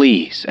you,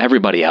 please,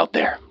 everybody out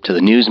there, to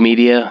the news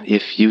media,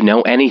 if you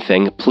know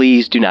anything,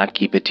 please do not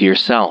keep it to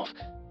yourself.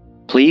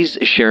 Please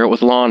share it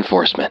with law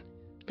enforcement,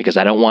 because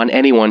I don't want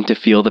anyone to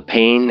feel the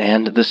pain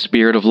and the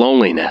spirit of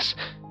loneliness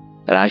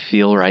that I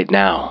feel right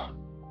now."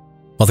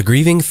 While the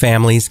grieving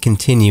families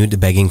continued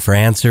begging for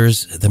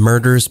answers, the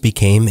murders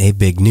became a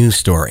big news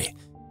story.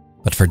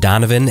 But for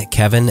Donovan,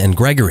 Kevin, and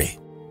Gregory,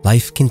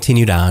 life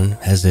continued on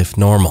as if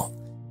normal.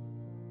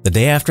 The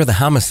day after the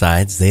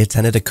homicides, they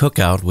attended a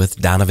cookout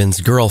with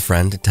Donovan's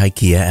girlfriend,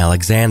 Tykia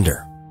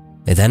Alexander.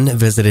 They then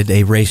visited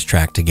a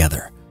racetrack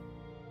together.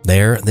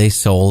 There, they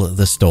sold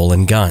the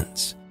stolen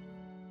guns.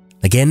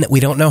 Again, we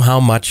don't know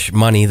how much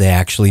money they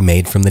actually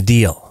made from the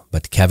deal,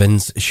 but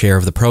Kevin's share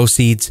of the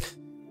proceeds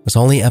was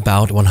only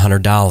about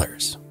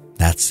 $100.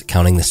 That's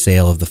counting the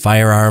sale of the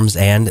firearms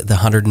and the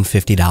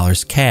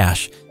 $150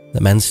 cash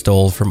the men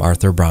stole from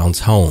Arthur Brown's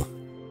home.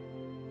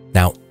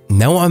 Now,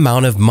 no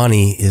amount of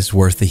money is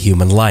worth a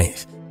human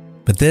life,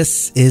 but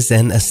this is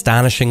an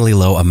astonishingly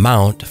low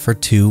amount for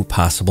two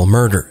possible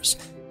murders.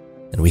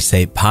 And we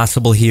say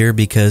possible here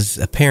because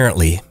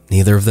apparently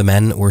neither of the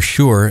men were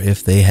sure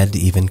if they had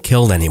even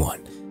killed anyone.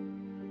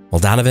 While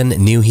Donovan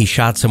knew he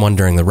shot someone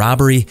during the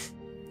robbery,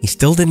 he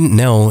still didn't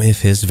know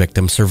if his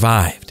victim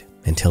survived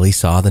until he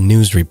saw the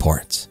news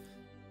reports.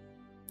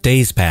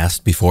 Days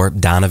passed before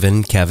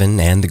Donovan, Kevin,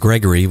 and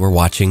Gregory were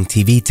watching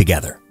TV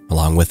together,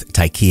 along with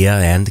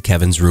Tykia and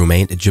Kevin's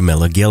roommate,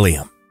 Jamila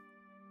Gilliam.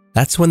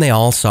 That's when they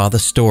all saw the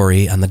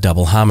story on the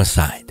double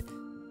homicide.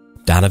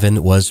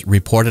 Donovan was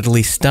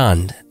reportedly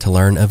stunned to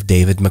learn of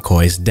David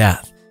McCoy's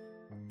death.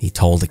 He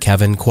told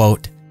Kevin,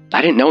 quote,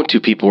 "I didn't know two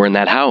people were in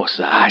that house.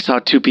 I saw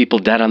two people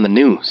dead on the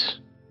news."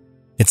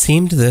 It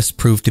seemed this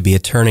proved to be a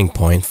turning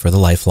point for the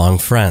lifelong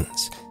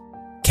friends.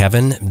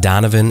 Kevin,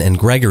 Donovan, and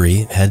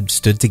Gregory had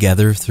stood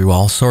together through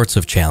all sorts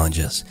of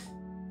challenges.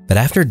 But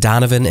after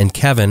Donovan and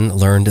Kevin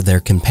learned their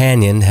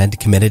companion had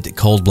committed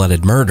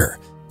cold-blooded murder,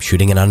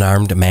 shooting an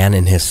unarmed man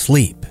in his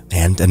sleep,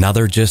 and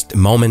another just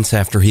moments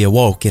after he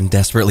awoke and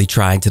desperately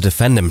tried to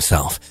defend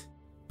himself,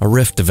 a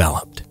rift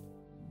developed.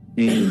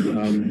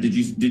 And did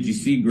you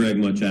see Greg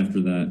much after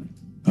that?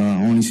 I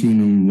only seen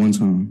him one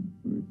time.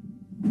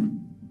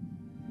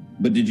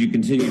 But did you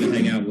continue to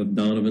hang out with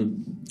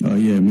Donovan?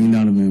 Yeah, me and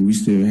Donovan, we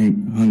still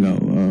hung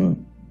out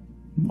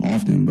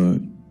often, but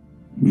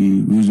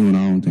we was doing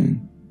our own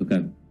thing.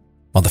 Okay.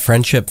 While the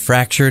friendship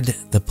fractured,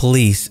 the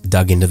police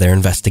dug into their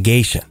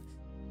investigation.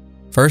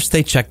 First,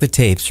 they checked the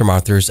tapes from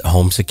Arthur's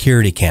home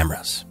security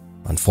cameras.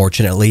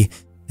 Unfortunately,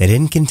 they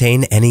didn't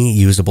contain any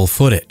usable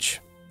footage,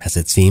 as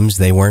it seems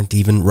they weren't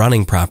even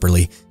running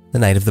properly the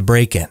night of the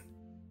break-in.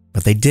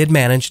 But they did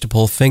manage to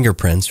pull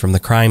fingerprints from the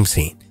crime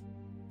scene.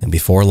 And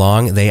before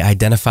long, they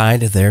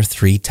identified their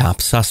three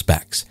top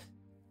suspects: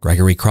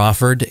 Gregory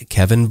Crawford,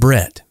 Kevin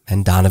Britt,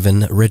 and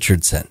Donovan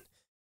Richardson.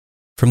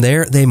 From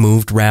there, they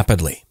moved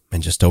rapidly,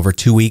 and just over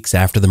 2 weeks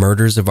after the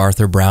murders of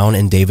Arthur Brown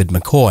and David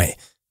McCoy,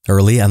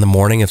 early on the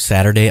morning of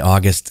Saturday,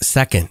 August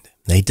 2nd,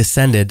 they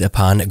descended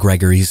upon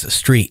Gregory's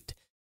street.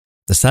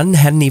 The sun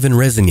hadn't even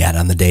risen yet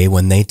on the day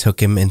when they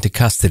took him into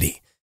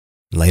custody.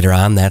 Later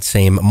on that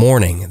same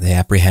morning, they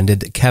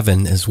apprehended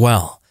Kevin as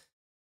well.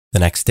 The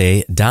next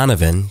day,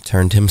 Donovan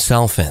turned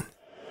himself in.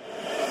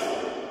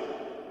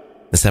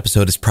 This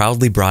episode is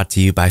proudly brought to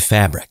you by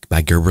Fabric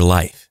by Gerber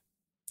Life.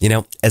 You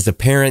know, as a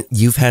parent,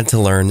 you've had to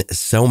learn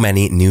so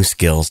many new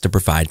skills to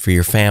provide for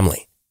your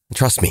family.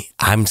 Trust me,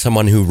 I'm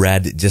someone who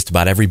read just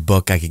about every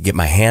book I could get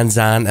my hands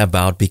on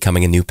about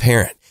becoming a new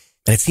parent.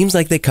 And it seems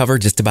like they cover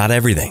just about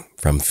everything,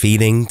 from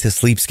feeding to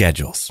sleep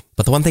schedules.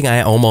 But the one thing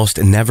I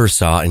almost never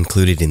saw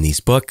included in these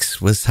books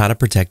was how to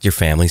protect your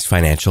family's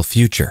financial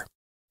future.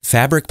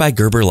 Fabric by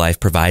Gerber Life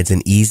provides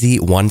an easy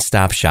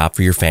one-stop shop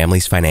for your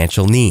family's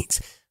financial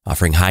needs,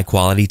 offering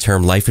high-quality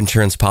term life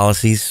insurance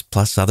policies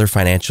plus other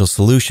financial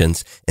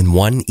solutions in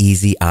one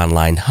easy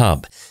online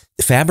hub.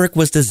 Fabric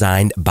was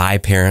designed by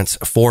parents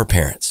for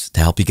parents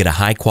to help you get a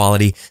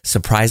high-quality,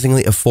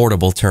 surprisingly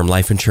affordable term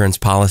life insurance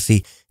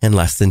policy in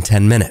less than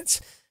 10 minutes.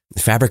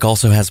 Fabric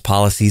also has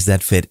policies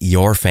that fit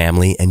your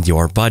family and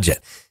your budget,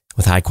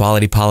 with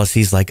high-quality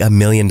policies like $1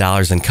 million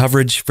in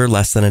coverage for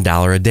less than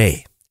 $1 a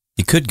day.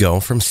 You could go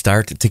from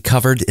start to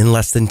covered in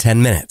less than 10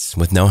 minutes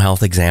with no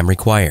health exam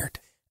required.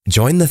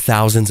 Join the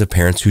thousands of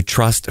parents who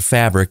trust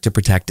Fabric to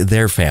protect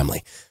their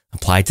family.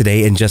 Apply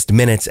today in just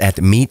minutes at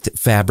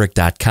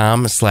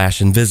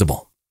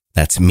meetfabric.com/invisible.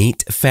 That's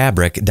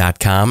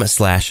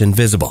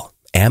meetfabric.com/invisible.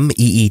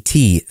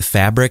 MEET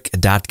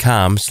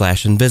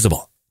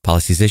fabric.com/invisible.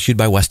 Policies issued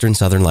by Western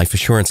Southern Life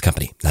Assurance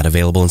Company. Not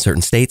available in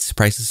certain states.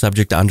 Prices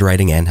subject to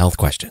underwriting and health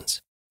questions.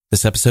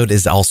 This episode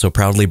is also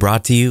proudly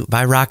brought to you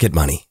by Rocket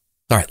Money.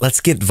 All right,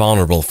 let's get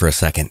vulnerable for a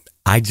second.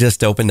 I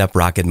just opened up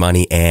Rocket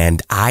Money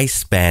and I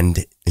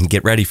spend, and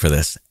get ready for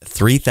this,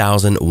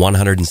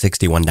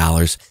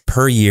 $3,161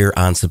 per year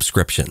on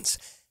subscriptions.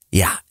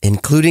 Yeah,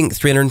 including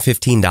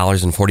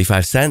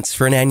 $315.45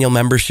 for an annual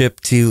membership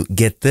to,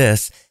 get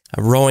this,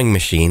 a rowing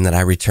machine that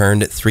I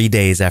returned 3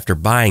 days after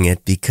buying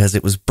it because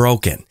it was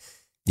broken.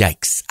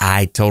 Yikes,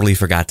 I totally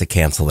forgot to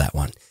cancel that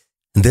one.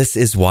 This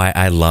is why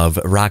I love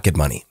Rocket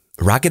Money.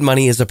 Rocket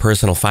Money is a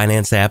personal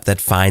finance app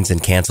that finds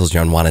and cancels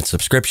your unwanted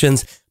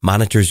subscriptions,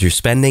 monitors your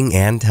spending,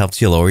 and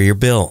helps you lower your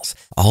bills,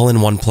 all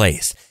in one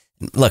place.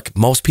 Look,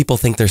 most people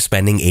think they're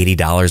spending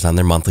 $80 on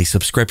their monthly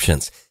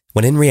subscriptions,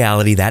 when in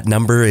reality, that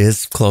number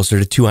is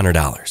closer to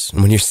 $200.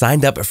 And when you're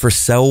signed up for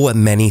so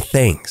many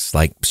things,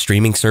 like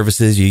streaming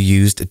services you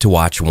used to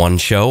watch one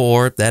show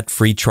or that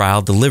free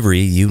trial delivery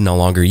you no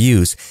longer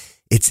use,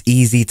 it's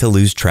easy to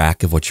lose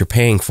track of what you're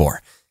paying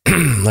for,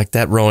 like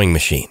that rowing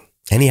machine.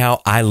 Anyhow,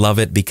 I love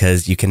it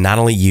because you can not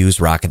only use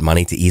Rocket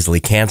Money to easily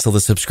cancel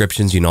the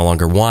subscriptions you no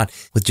longer want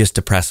with just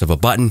a press of a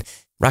button,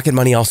 Rocket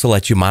Money also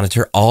lets you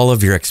monitor all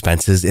of your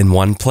expenses in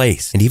one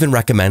place and even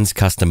recommends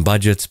custom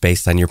budgets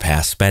based on your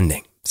past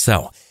spending.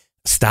 So,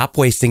 stop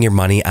wasting your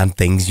money on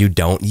things you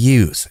don't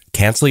use.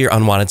 Cancel your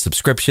unwanted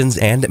subscriptions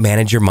and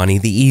manage your money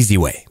the easy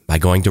way by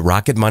going to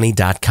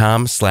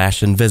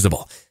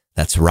rocketmoney.com/invisible.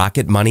 That's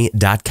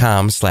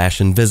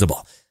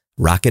rocketmoney.com/invisible.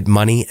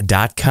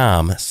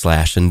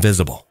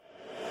 rocketmoney.com/invisible.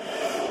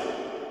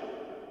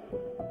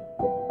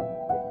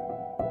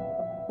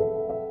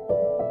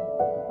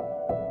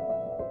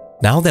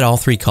 Now that all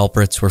three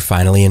culprits were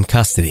finally in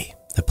custody,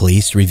 the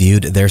police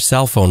reviewed their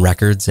cell phone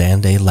records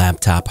and a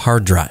laptop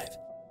hard drive.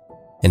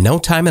 In no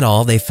time at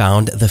all, they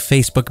found the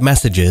Facebook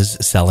messages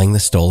selling the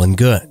stolen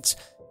goods.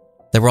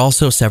 There were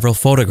also several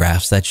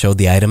photographs that showed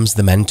the items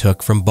the men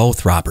took from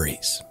both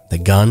robberies, the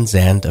guns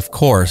and, of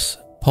course,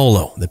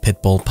 Polo, the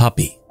pit bull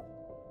puppy.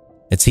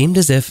 It seemed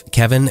as if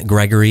Kevin,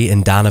 Gregory,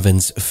 and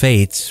Donovan's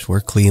fates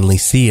were cleanly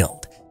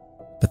sealed,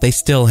 but they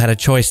still had a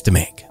choice to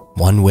make,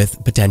 one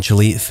with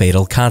potentially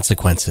fatal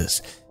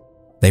consequences.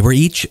 They were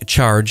each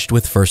charged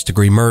with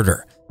first-degree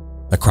murder,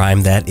 a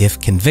crime that,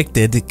 if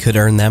convicted, could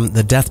earn them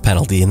the death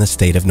penalty in the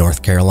state of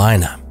North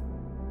Carolina.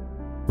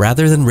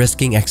 Rather than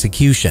risking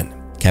execution,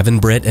 Kevin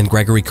Britt and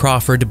Gregory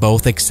Crawford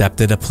both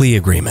accepted a plea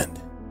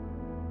agreement.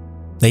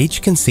 They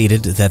each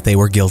conceded that they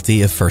were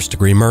guilty of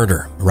first-degree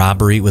murder,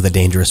 robbery with a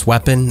dangerous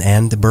weapon,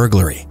 and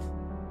burglary.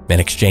 In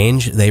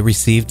exchange, they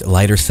received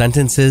lighter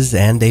sentences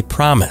and a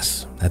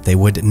promise that they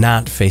would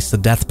not face the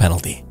death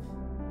penalty.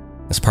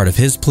 As part of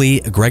his plea,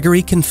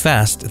 Gregory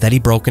confessed that he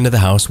broke into the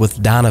house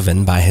with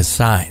Donovan by his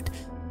side.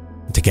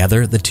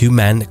 Together, the two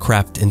men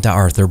crept into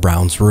Arthur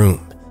Brown's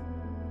room.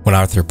 When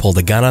Arthur pulled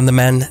a gun on the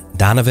men,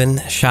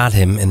 Donovan shot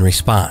him in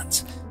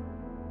response.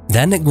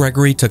 Then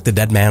Gregory took the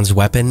dead man's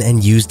weapon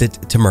and used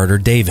it to murder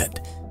David.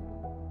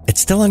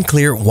 It's still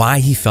unclear why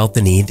he felt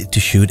the need to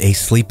shoot a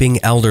sleeping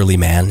elderly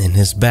man in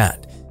his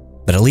bed,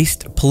 but at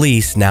least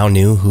police now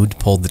knew who'd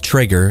pulled the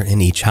trigger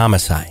in each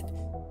homicide.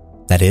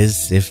 That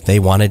is, if they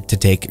wanted to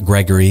take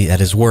Gregory at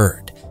his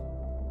word.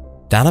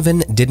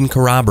 Donovan didn't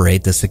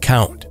corroborate this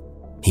account.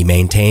 He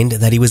maintained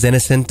that he was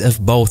innocent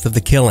of both of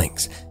the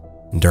killings.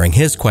 During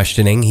his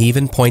questioning, he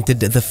even pointed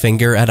the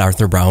finger at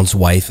Arthur Brown's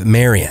wife,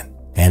 Marion,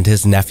 and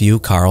his nephew,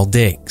 Carl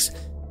Diggs.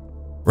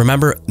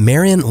 Remember,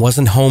 Marion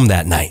wasn't home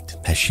that night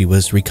as she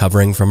was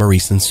recovering from a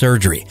recent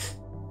surgery,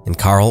 and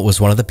Carl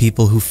was one of the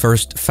people who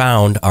first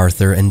found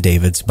Arthur and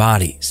David's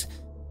bodies.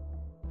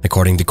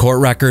 According to court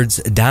records,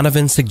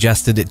 Donovan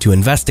suggested to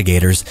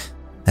investigators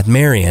that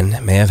Marion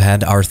may have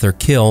had Arthur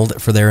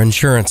killed for their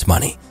insurance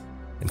money,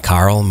 and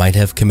Carl might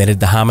have committed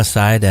the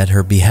homicide at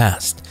her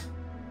behest.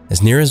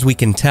 As near as we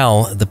can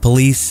tell, the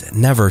police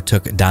never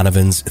took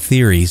Donovan's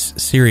theories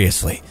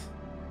seriously,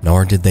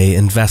 nor did they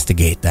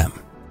investigate them.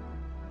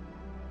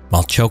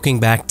 While choking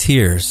back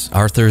tears,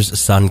 Arthur's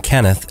son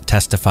Kenneth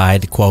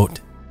testified, quote,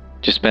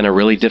 "Just been a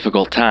really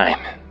difficult time.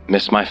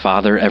 Miss my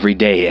father every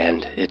day,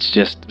 and it's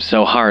just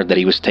so hard that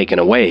he was taken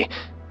away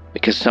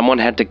because someone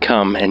had to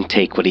come and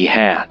take what he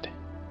had."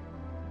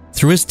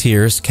 Through his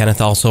tears,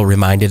 Kenneth also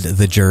reminded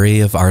the jury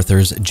of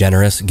Arthur's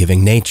generous,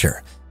 giving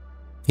nature.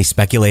 He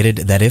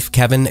speculated that if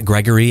Kevin,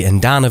 Gregory,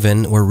 and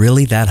Donovan were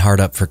really that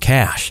hard up for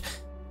cash,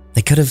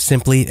 they could have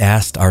simply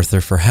asked Arthur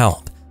for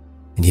help.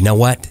 And you know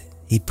what?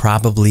 He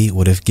probably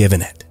would have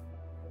given it.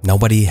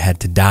 Nobody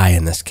had to die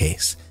in this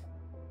case.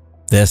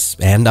 This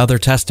and other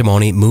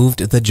testimony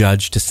moved the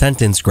judge to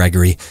sentence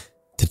Gregory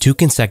to 2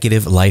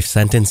 consecutive life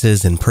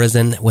sentences in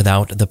prison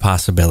without the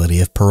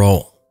possibility of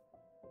parole,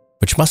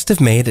 which must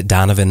have made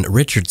Donovan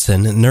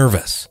Richardson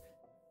nervous.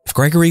 If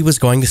Gregory was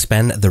going to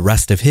spend the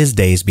rest of his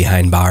days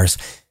behind bars,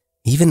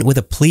 even with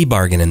a plea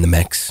bargain in the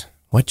mix,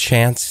 what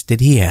chance did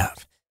he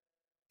have?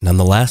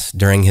 Nonetheless,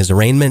 during his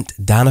arraignment,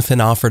 Donovan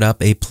offered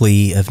up a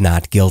plea of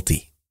not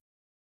guilty.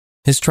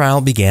 His trial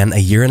began a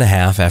year and a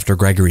half after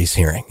Gregory's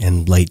hearing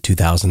in late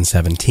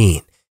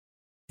 2017.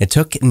 It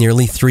took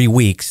nearly 3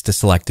 weeks to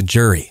select a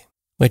jury,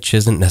 which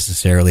isn't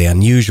necessarily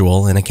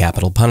unusual in a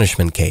capital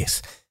punishment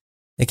case.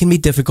 It can be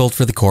difficult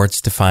for the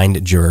courts to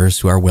find jurors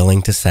who are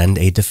willing to send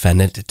a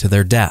defendant to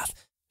their death,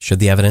 should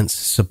the evidence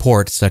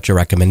support such a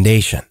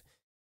recommendation.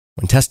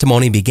 When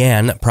testimony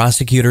began,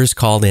 prosecutors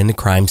called in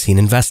crime scene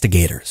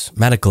investigators,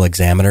 medical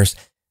examiners,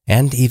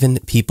 and even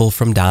people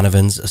from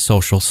Donovan's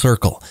social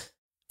circle,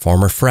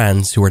 former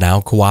friends who were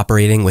now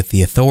cooperating with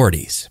the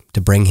authorities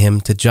to bring him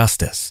to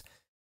justice.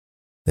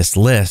 This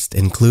list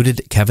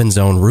included Kevin's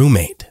own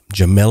roommate,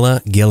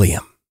 Jamila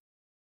Gilliam.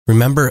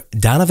 Remember,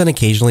 Donovan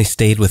occasionally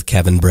stayed with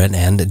Kevin Britt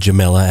and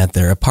Jamila at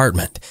their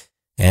apartment,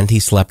 and he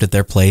slept at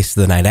their place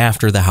the night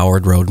after the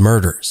Howard Road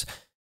murders.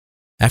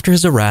 After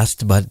his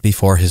arrest, but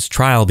before his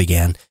trial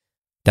began,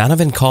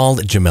 Donovan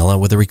called Jamila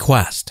with a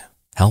request,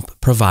 help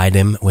provide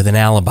him with an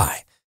alibi.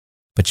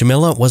 But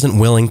Jamila wasn't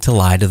willing to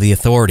lie to the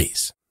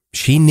authorities.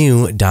 She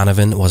knew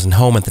Donovan wasn't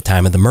home at the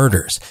time of the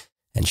murders,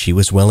 and she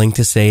was willing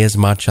to say as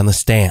much on the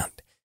stand.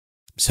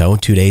 So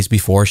 2 days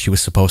before she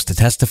was supposed to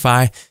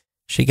testify,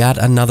 she got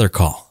another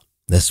call.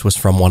 This was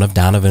from one of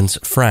Donovan's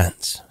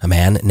friends, a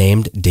man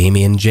named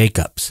Damian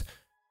Jacobs.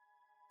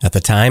 At the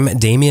time,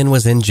 Damien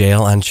was in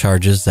jail on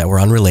charges that were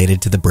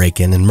unrelated to the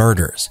break-in and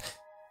murders.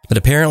 But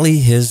apparently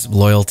his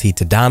loyalty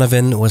to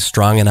Donovan was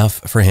strong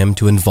enough for him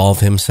to involve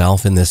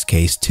himself in this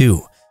case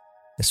too,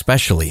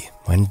 especially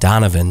when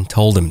Donovan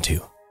told him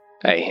to.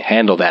 Hey,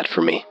 handle that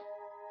for me.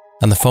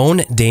 On the phone,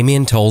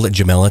 Damien told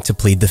Jamila to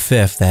plead the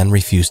fifth and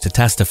refuse to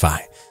testify.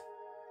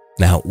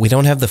 Now, we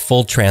don't have the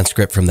full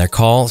transcript from their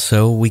call,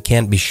 so we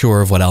can't be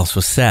sure of what else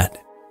was said.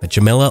 But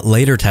Jamila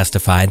later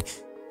testified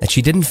that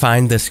she didn't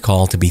find this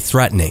call to be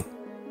threatening.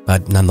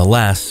 But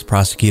nonetheless,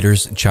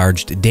 prosecutors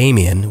charged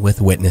Damien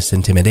with witness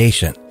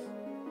intimidation.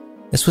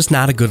 This was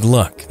not a good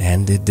look,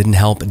 and it didn't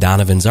help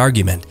Donovan's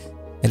argument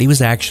that he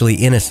was actually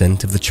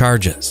innocent of the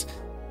charges.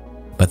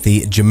 But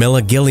the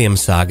Jamila Gilliam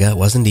saga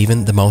wasn't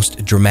even the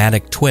most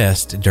dramatic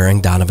twist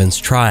during Donovan's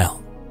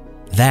trial.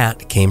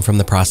 That came from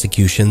the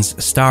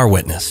prosecution's star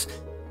witness,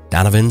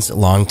 Donovan's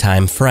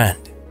longtime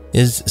friend,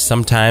 his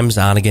sometimes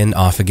on-again,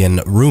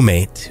 off-again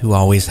roommate who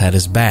always had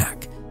his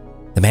back,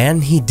 the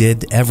man he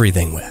did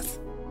everything with.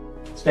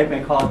 State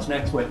may call its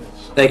next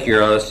witness. Thank you,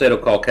 Your Honor. State will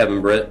call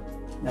Kevin Britt.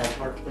 Now,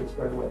 clerk, please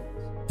swear the witness.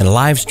 In a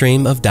live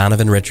stream of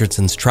Donovan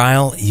Richardson's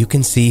trial, you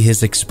can see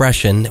his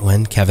expression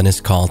when Kevin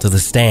is called to the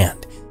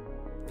stand.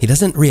 He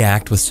doesn't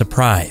react with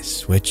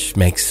surprise, which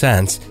makes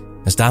sense,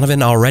 as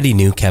Donovan already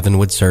knew Kevin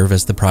would serve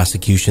as the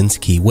prosecution's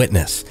key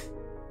witness.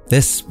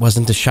 This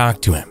wasn't a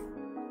shock to him.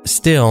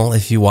 Still,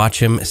 if you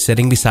watch him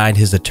sitting beside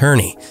his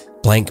attorney,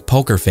 blank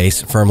poker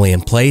face firmly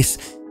in place,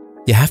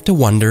 you have to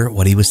wonder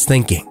what he was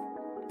thinking.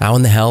 How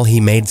in the hell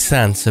he made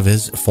sense of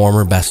his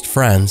former best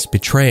friend's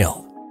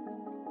betrayal.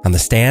 On the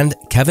stand,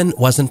 Kevin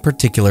wasn't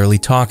particularly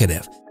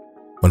talkative.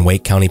 When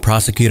Wake County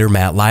Prosecutor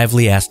Matt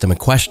Lively asked him a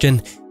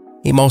question,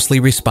 he mostly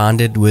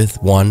responded with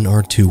one-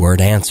 or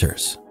two-word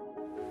answers.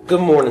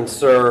 Good morning,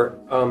 sir.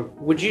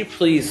 Would you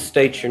please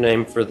state your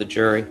name for the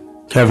jury?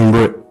 Kevin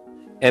Britt.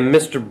 And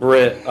Mr.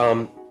 Britt,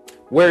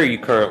 where are you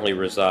currently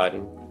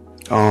residing?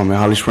 In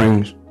Holly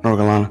Springs, North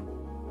Carolina.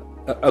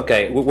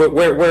 Okay,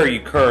 where are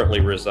you currently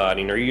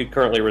residing? Are you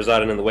currently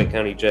residing in the Wake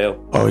County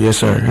Jail? Oh, yes,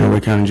 sir, in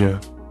Wake County Jail.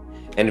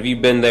 And have you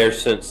been there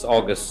since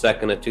August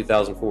 2nd of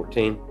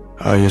 2014?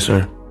 Yes,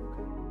 sir.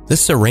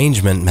 This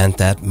arrangement meant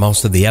that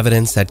most of the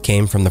evidence that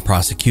came from the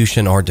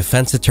prosecution or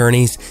defense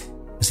attorneys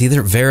was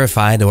either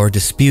verified or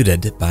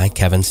disputed by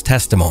Kevin's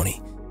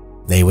testimony.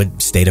 They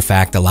would state a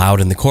fact aloud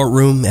in the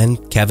courtroom,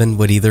 and Kevin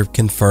would either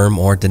confirm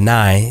or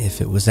deny if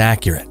it was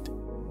accurate.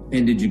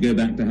 And did you go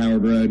back to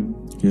Howard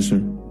Road? Yes, sir.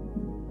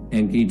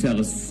 And can you tell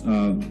us,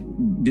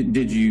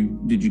 did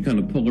you kind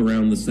of pull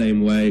around the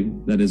same way?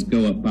 That is,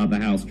 go up by the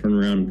house, turn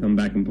around, and come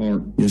back and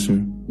park? Yes, sir.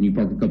 And you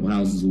park a couple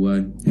houses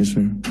away? Yes,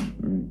 sir. All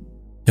right.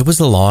 It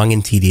was a long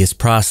and tedious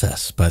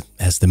process, but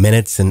as the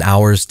minutes and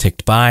hours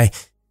ticked by,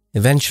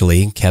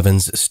 eventually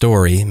Kevin's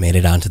story made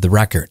it onto the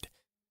record.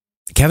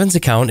 Kevin's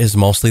account is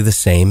mostly the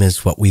same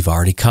as what we've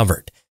already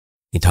covered.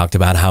 He talked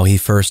about how he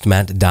first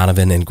met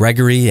Donovan and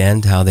Gregory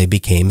and how they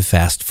became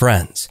fast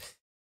friends.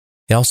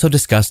 He also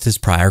discussed his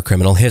prior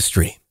criminal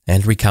history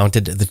and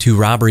recounted the 2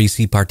 robberies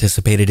he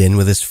participated in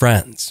with his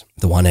friends,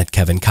 the one at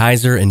Kevin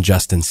Kaiser and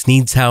Justin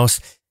Sneed's house,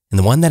 and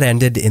the one that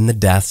ended in the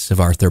deaths of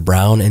Arthur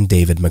Brown and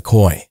David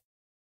McCoy.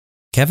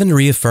 Kevin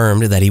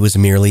reaffirmed that he was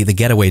merely the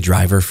getaway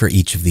driver for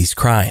each of these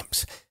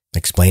crimes,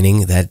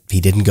 explaining that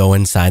he didn't go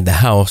inside the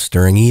house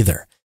during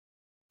either.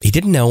 He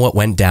didn't know what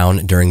went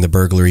down during the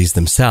burglaries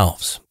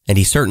themselves, and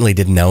he certainly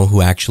didn't know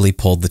who actually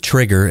pulled the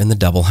trigger in the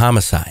double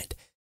homicide.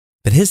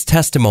 But his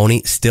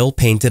testimony still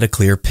painted a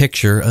clear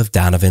picture of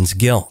Donovan's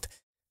guilt,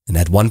 and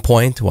at one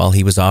point, while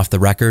he was off the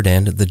record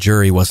and the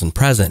jury wasn't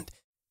present,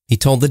 he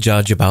told the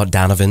judge about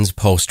Donovan's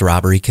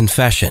post-robbery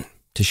confession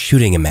to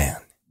shooting a man.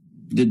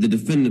 Did the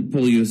defendant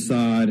pull you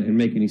aside and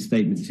make any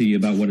statements to you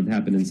about what had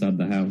happened inside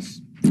the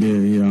house?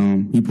 Yeah,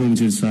 he pulled me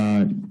to the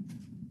side, and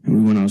we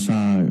went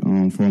outside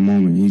for a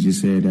moment. He just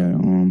said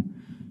that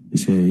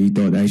he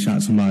thought that he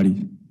shot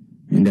somebody,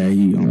 and that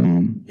he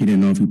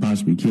didn't know if he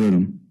possibly killed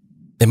him.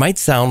 It might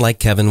sound like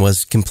Kevin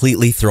was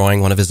completely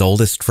throwing one of his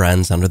oldest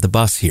friends under the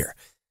bus here,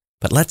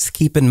 but let's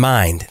keep in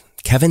mind,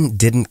 Kevin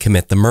didn't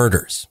commit the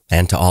murders,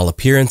 and to all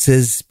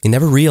appearances, he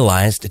never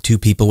realized 2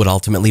 people would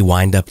ultimately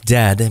wind up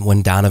dead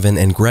when Donovan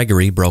and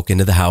Gregory broke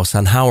into the house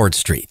on Howard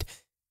Street.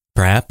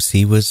 Perhaps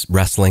he was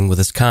wrestling with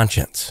his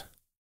conscience.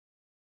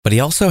 But he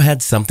also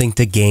had something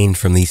to gain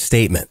from these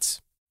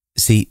statements.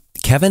 See,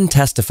 Kevin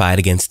testified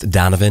against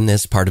Donovan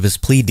as part of his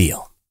plea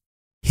deal.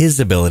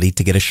 His ability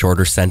to get a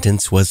shorter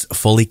sentence was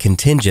fully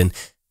contingent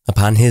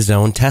upon his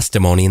own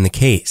testimony in the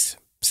case.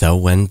 So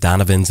when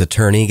Donovan's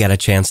attorney got a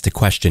chance to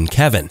question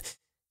Kevin,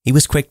 he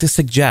was quick to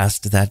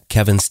suggest that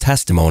Kevin's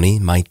testimony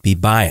might be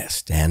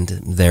biased and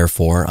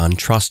therefore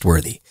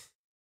untrustworthy.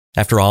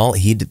 After all,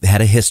 he'd had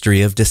a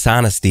history of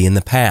dishonesty in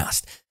the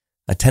past,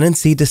 a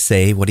tendency to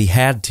say what he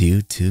had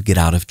to get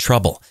out of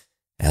trouble,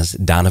 as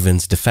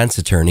Donovan's defense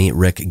attorney,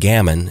 Rick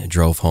Gammon,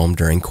 drove home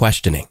during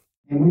questioning.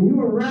 And when you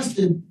were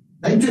arrested,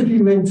 they took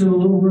you into a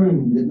little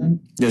room,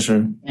 didn't they? Yes,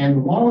 sir. And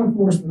the law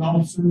enforcement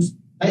officers,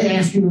 they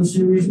asked you a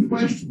series of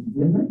questions,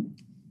 didn't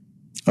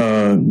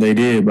they? They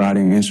did, but I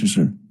didn't answer,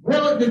 sir.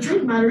 Well, the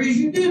truth of the matter is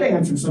you did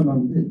answer some of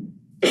them, didn't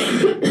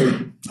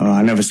you?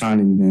 I never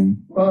signed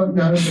anything. Well,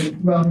 no,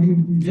 you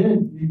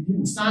didn't. You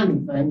didn't sign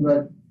anything,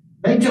 but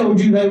they told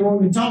you they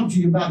wanted to talk to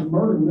you about the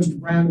murder of Mr.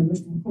 Brown and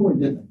Mr. McCoy,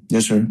 didn't they?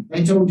 Yes, sir.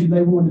 They told you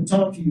they wanted to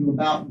talk to you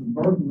about the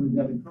burglary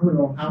that occurred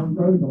on Howard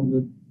Road on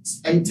the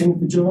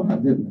 18th of July,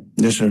 didn't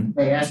they? Yes, sir.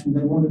 They asked you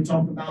they wanted to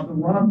talk about the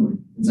robbery.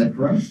 Is that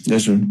correct?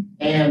 Yes, sir.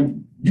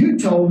 And you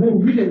told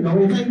them you didn't know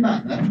anything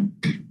about that.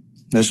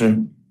 Yes,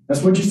 sir.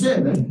 That's what you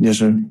said, didn't you? Yes,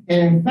 sir. And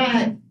in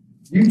fact,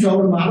 you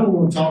told them, I don't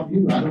want to talk to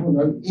you. I don't want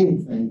to know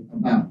anything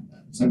about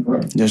that. Is that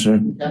correct? Yes,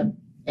 sir. Okay.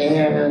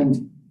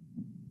 And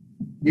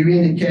you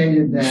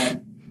indicated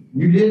that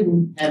you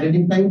didn't have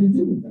anything to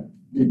do with that,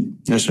 did you?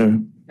 Yes,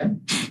 sir. Okay.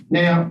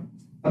 Now,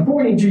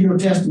 according to your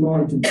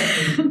testimony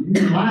today,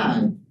 you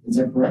lied. Is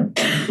that correct?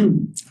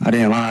 I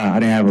didn't lie. I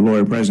didn't have a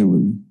lawyer present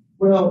with me.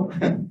 Well,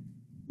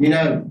 you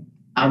know,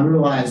 I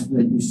realize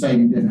that you say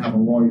you didn't have a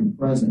lawyer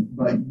present,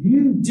 but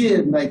you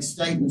did make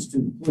statements to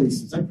the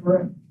police. Is that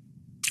correct?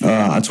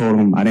 I told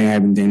him I didn't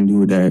have anything to do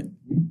with that.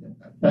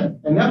 Okay.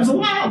 And that was a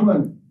lie,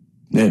 wasn't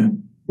it? Yeah.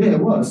 Yeah, it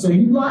was. So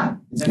you lied.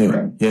 Is that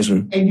correct? Yes,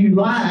 sir. And you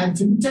lied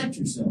to protect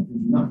yourself,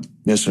 did you not?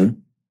 Yes, sir.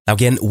 Now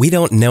again, we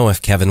don't know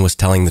if Kevin was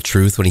telling the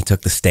truth when he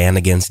took the stand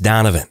against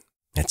Donovan.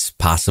 It's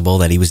possible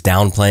that he was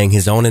downplaying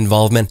his own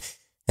involvement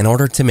in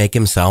order to make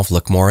himself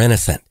look more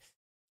innocent.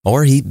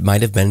 Or he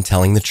might have been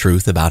telling the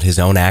truth about his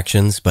own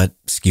actions, but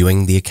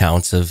skewing the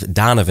accounts of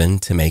Donovan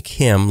to make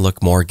him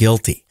look more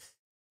guilty.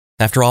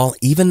 After all,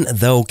 even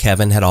though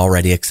Kevin had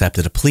already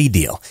accepted a plea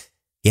deal,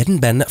 he hadn't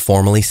been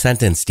formally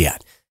sentenced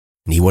yet,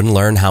 and he wouldn't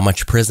learn how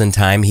much prison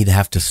time he'd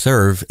have to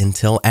serve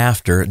until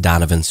after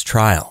Donovan's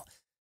trial.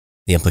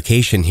 The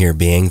implication here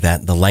being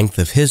that the length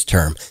of his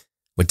term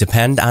would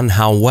depend on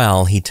how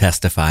well he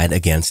testified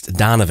against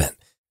Donovan.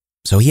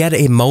 So he had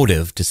a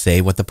motive to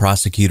say what the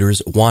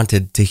prosecutors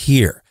wanted to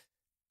hear,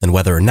 and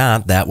whether or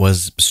not that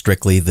was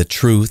strictly the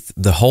truth,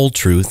 the whole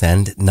truth,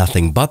 and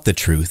nothing but the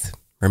truth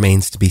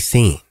remains to be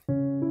seen.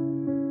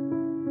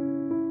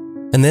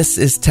 And this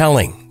is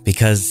telling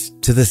because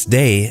to this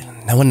day,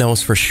 no one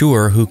knows for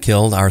sure who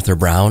killed Arthur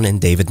Brown and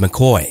David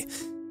McCoy.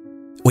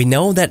 We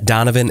know that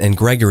Donovan and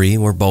Gregory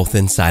were both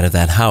inside of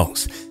that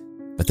house,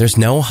 but there's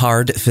no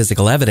hard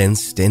physical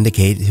evidence to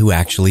indicate who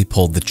actually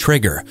pulled the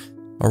trigger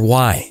or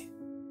why.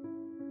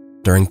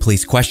 During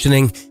police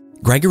questioning,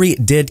 Gregory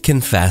did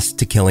confess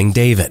to killing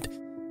David,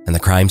 and the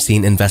crime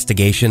scene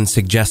investigation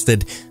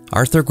suggested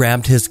Arthur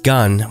grabbed his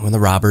gun when the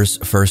robbers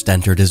first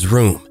entered his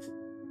room.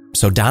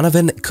 So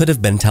Donovan could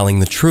have been telling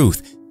the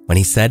truth when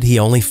he said he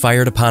only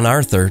fired upon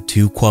Arthur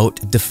to,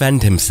 quote,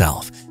 defend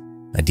himself,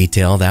 a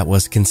detail that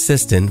was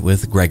consistent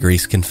with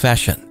Gregory's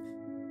confession.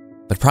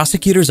 But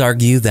prosecutors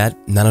argue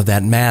that none of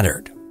that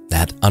mattered,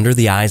 that under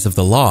the eyes of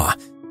the law,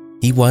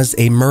 he was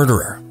a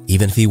murderer,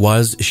 even if he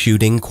was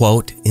shooting,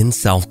 quote, in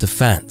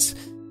self-defense.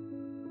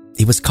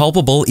 He was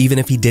culpable even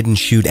if he didn't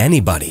shoot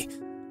anybody,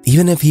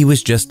 even if he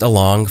was just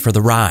along for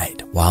the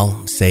ride,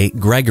 while, say,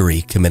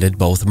 Gregory committed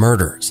both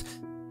murders,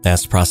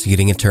 as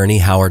prosecuting attorney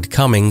Howard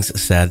Cummings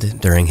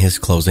said during his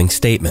closing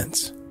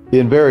statements.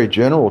 In very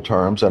general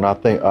terms, and I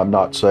think I'm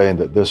not saying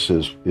that this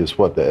is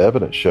what the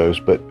evidence shows,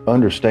 but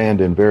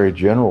understand in very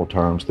general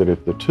terms that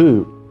if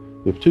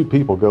two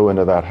people go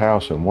into that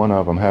house and one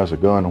of them has a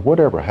gun,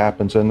 whatever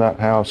happens in that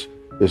house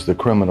is the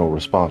criminal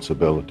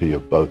responsibility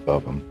of both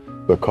of them,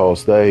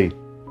 because they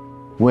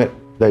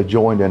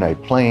joined in a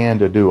plan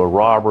to do a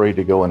robbery,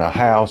 to go in a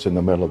house in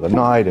the middle of the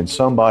night, and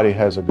somebody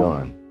has a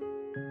gun.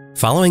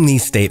 Following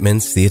these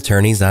statements, the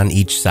attorneys on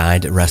each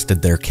side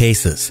rested their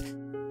cases.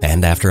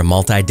 And after a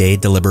multi-day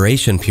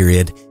deliberation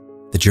period,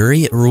 the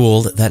jury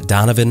ruled that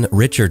Donovan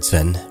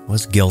Richardson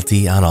was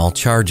guilty on all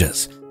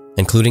charges,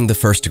 including the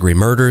first-degree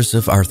murders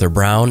of Arthur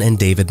Brown and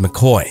David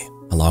McCoy,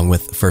 along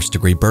with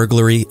first-degree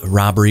burglary,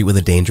 robbery with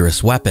a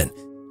dangerous weapon,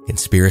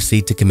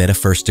 conspiracy to commit a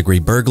first-degree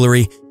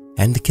burglary,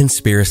 and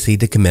conspiracy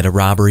to commit a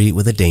robbery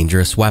with a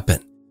dangerous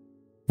weapon,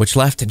 which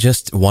left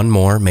just one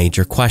more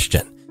major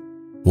question.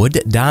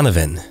 Would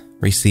Donovan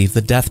receive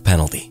the death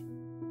penalty?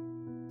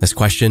 This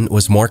question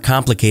was more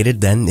complicated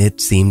than it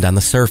seemed on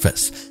the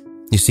surface.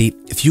 You see,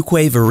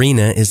 Fuquay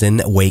Varina is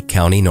in Wake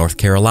County, North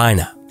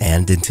Carolina,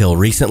 and until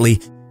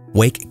recently,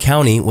 Wake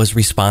County was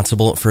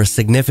responsible for a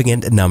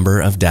significant number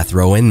of death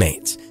row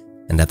inmates.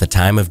 And at the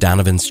time of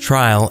Donovan's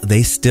trial,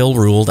 they still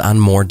ruled on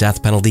more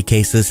death penalty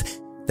cases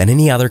than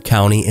any other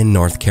county in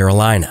North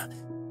Carolina.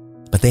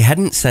 But they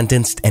hadn't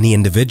sentenced any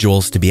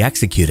individuals to be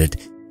executed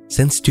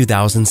since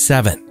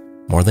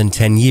 2007, more than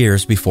 10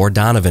 years before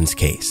Donovan's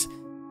case.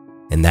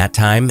 In that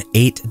time,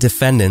 8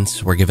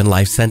 defendants were given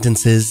life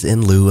sentences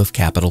in lieu of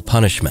capital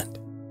punishment.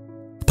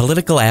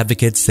 Political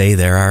advocates say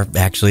there are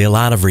actually a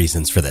lot of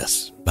reasons for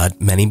this, but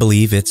many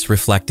believe it's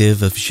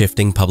reflective of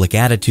shifting public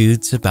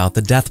attitudes about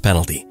the death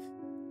penalty.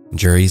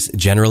 Juries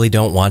generally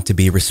don't want to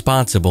be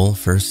responsible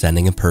for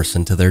sending a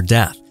person to their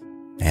death,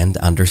 and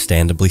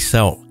understandably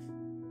so.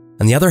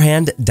 On the other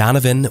hand,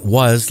 Donovan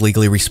was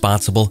legally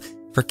responsible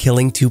for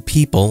killing 2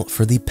 people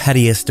for the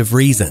pettiest of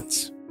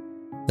reasons.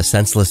 The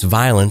senseless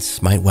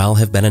violence might well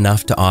have been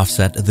enough to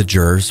offset the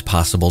jurors'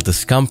 possible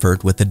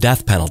discomfort with the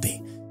death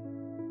penalty.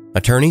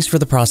 Attorneys for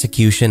the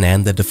prosecution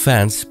and the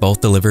defense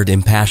both delivered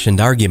impassioned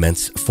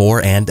arguments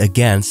for and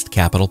against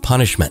capital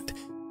punishment,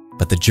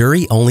 but the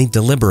jury only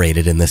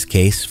deliberated in this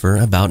case for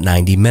about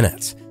 90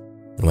 minutes,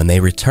 and when they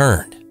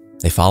returned,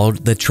 they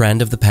followed the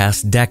trend of the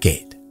past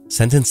decade,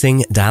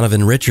 sentencing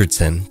Donovan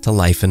Richardson to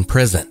life in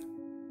prison.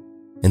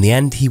 In the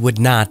end, he would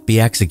not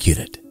be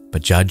executed,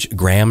 but Judge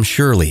Graham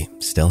Shirley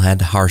still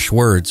had harsh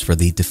words for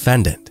the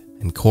defendant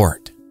in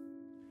court.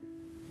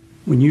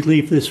 When you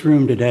leave this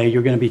room today,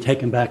 you're going to be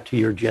taken back to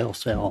your jail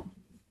cell.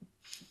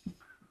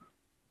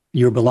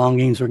 Your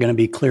belongings are going to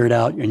be cleared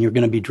out and you're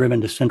going to be driven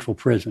to Central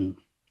Prison.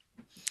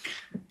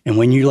 And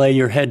when you lay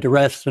your head to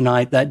rest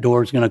tonight, that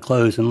door is going to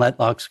close and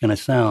letlock's going to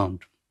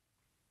sound.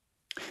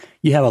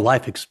 You have a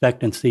life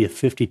expectancy of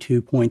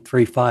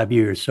 52.35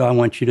 years. So I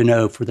want you to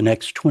know for the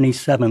next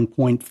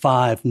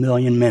 27.5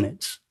 million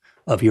minutes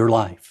of your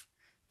life,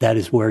 that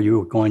is where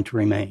you are going to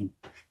remain,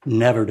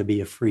 never to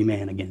be a free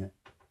man again.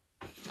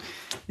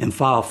 And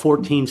file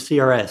 14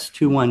 CRS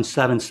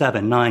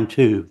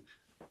 217792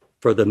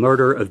 for the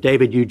murder of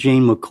David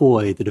Eugene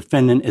McCoy, the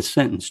defendant is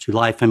sentenced to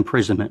life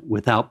imprisonment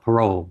without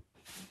parole.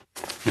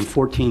 And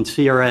 14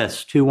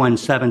 CRS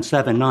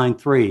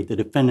 217793, the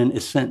defendant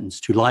is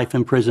sentenced to life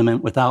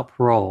imprisonment without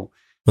parole.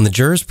 When the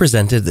jurors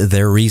presented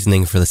their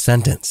reasoning for the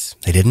sentence,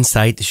 they didn't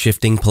cite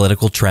shifting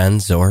political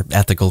trends or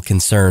ethical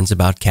concerns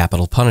about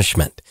capital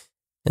punishment.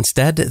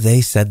 Instead,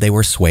 they said they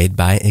were swayed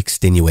by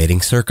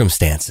extenuating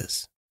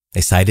circumstances.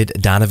 They cited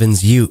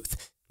Donovan's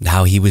youth and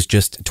how he was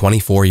just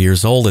 24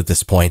 years old at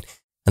this point,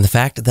 and the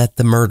fact that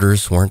the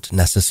murders weren't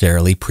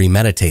necessarily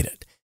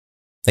premeditated.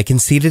 They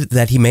conceded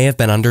that he may have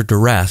been under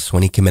duress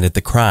when he committed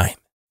the crime.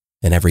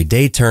 In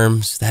everyday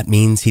terms, that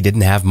means he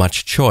didn't have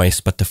much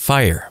choice but to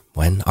fire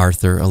when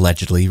Arthur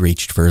allegedly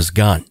reached for his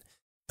gun.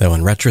 Though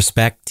in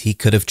retrospect, he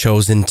could have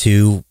chosen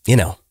to,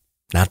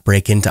 not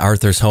break into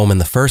Arthur's home in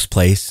the first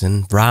place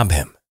and rob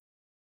him.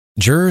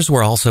 Jurors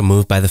were also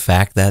moved by the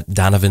fact that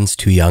Donovan's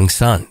two young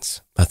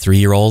sons, a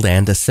 3-year-old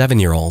and a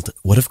 7-year-old,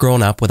 would have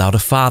grown up without a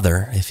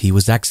father if he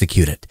was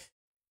executed.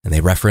 And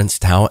they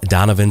referenced how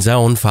Donovan's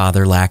own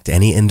father lacked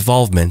any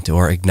involvement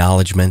or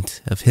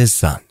acknowledgement of his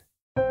son.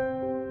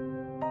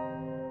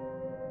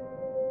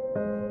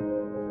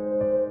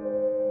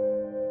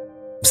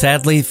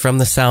 Sadly, from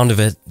the sound of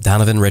it,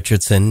 Donovan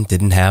Richardson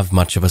didn't have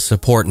much of a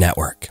support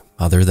network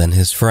other than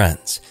his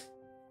friends.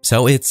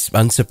 So it's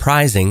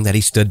unsurprising that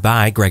he stood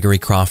by Gregory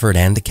Crawford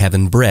and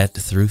Kevin Britt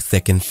through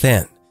thick and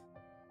thin.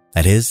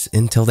 That is,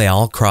 until they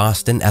all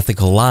crossed an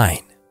ethical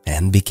line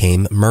and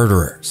became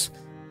murderers.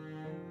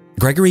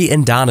 Gregory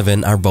and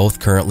Donovan are both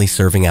currently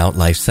serving out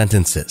life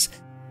sentences.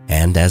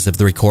 And as of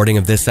the recording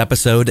of this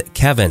episode,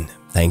 Kevin,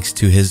 thanks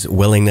to his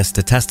willingness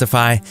to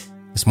testify,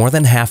 is more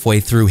than halfway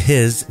through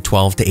his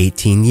 12 to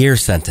 18-year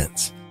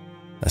sentence.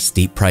 A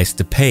steep price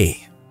to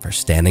pay for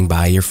standing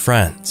by your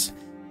friends.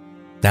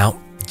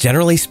 Now,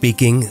 generally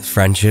speaking,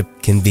 friendship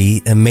can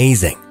be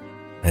amazing.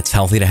 It's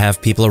healthy to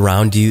have people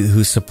around you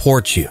who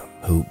support you,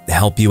 who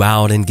help you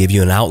out and give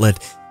you an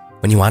outlet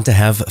when you want to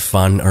have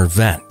fun or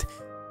vent.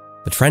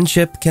 But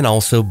friendship can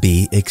also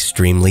be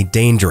extremely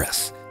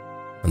dangerous.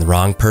 When the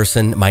wrong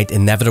person might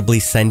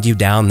inevitably send you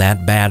down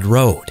that bad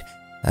road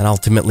that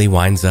ultimately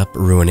winds up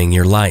ruining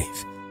your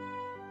life.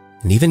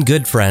 And even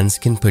good friends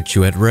can put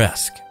you at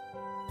risk.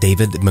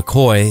 David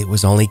McCoy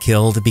was only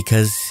killed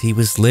because he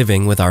was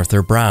living with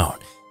Arthur Brown.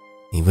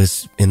 He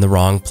was in the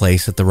wrong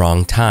place at the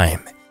wrong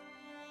time.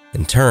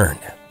 In turn,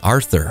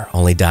 Arthur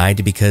only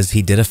died because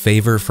he did a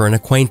favor for an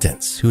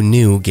acquaintance who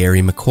knew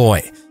Gary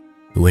McCoy,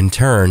 who in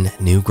turn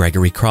knew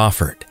Gregory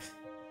Crawford.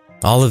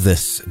 All of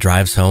this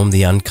drives home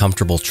the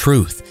uncomfortable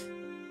truth.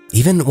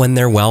 Even when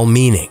they're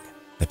well-meaning,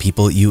 the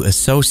people you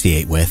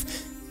associate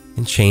with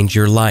can change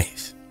your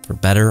life, for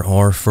better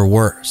or for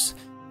worse,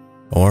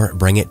 or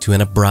bring it to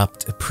an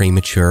abrupt,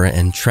 premature,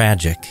 and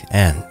tragic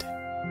end.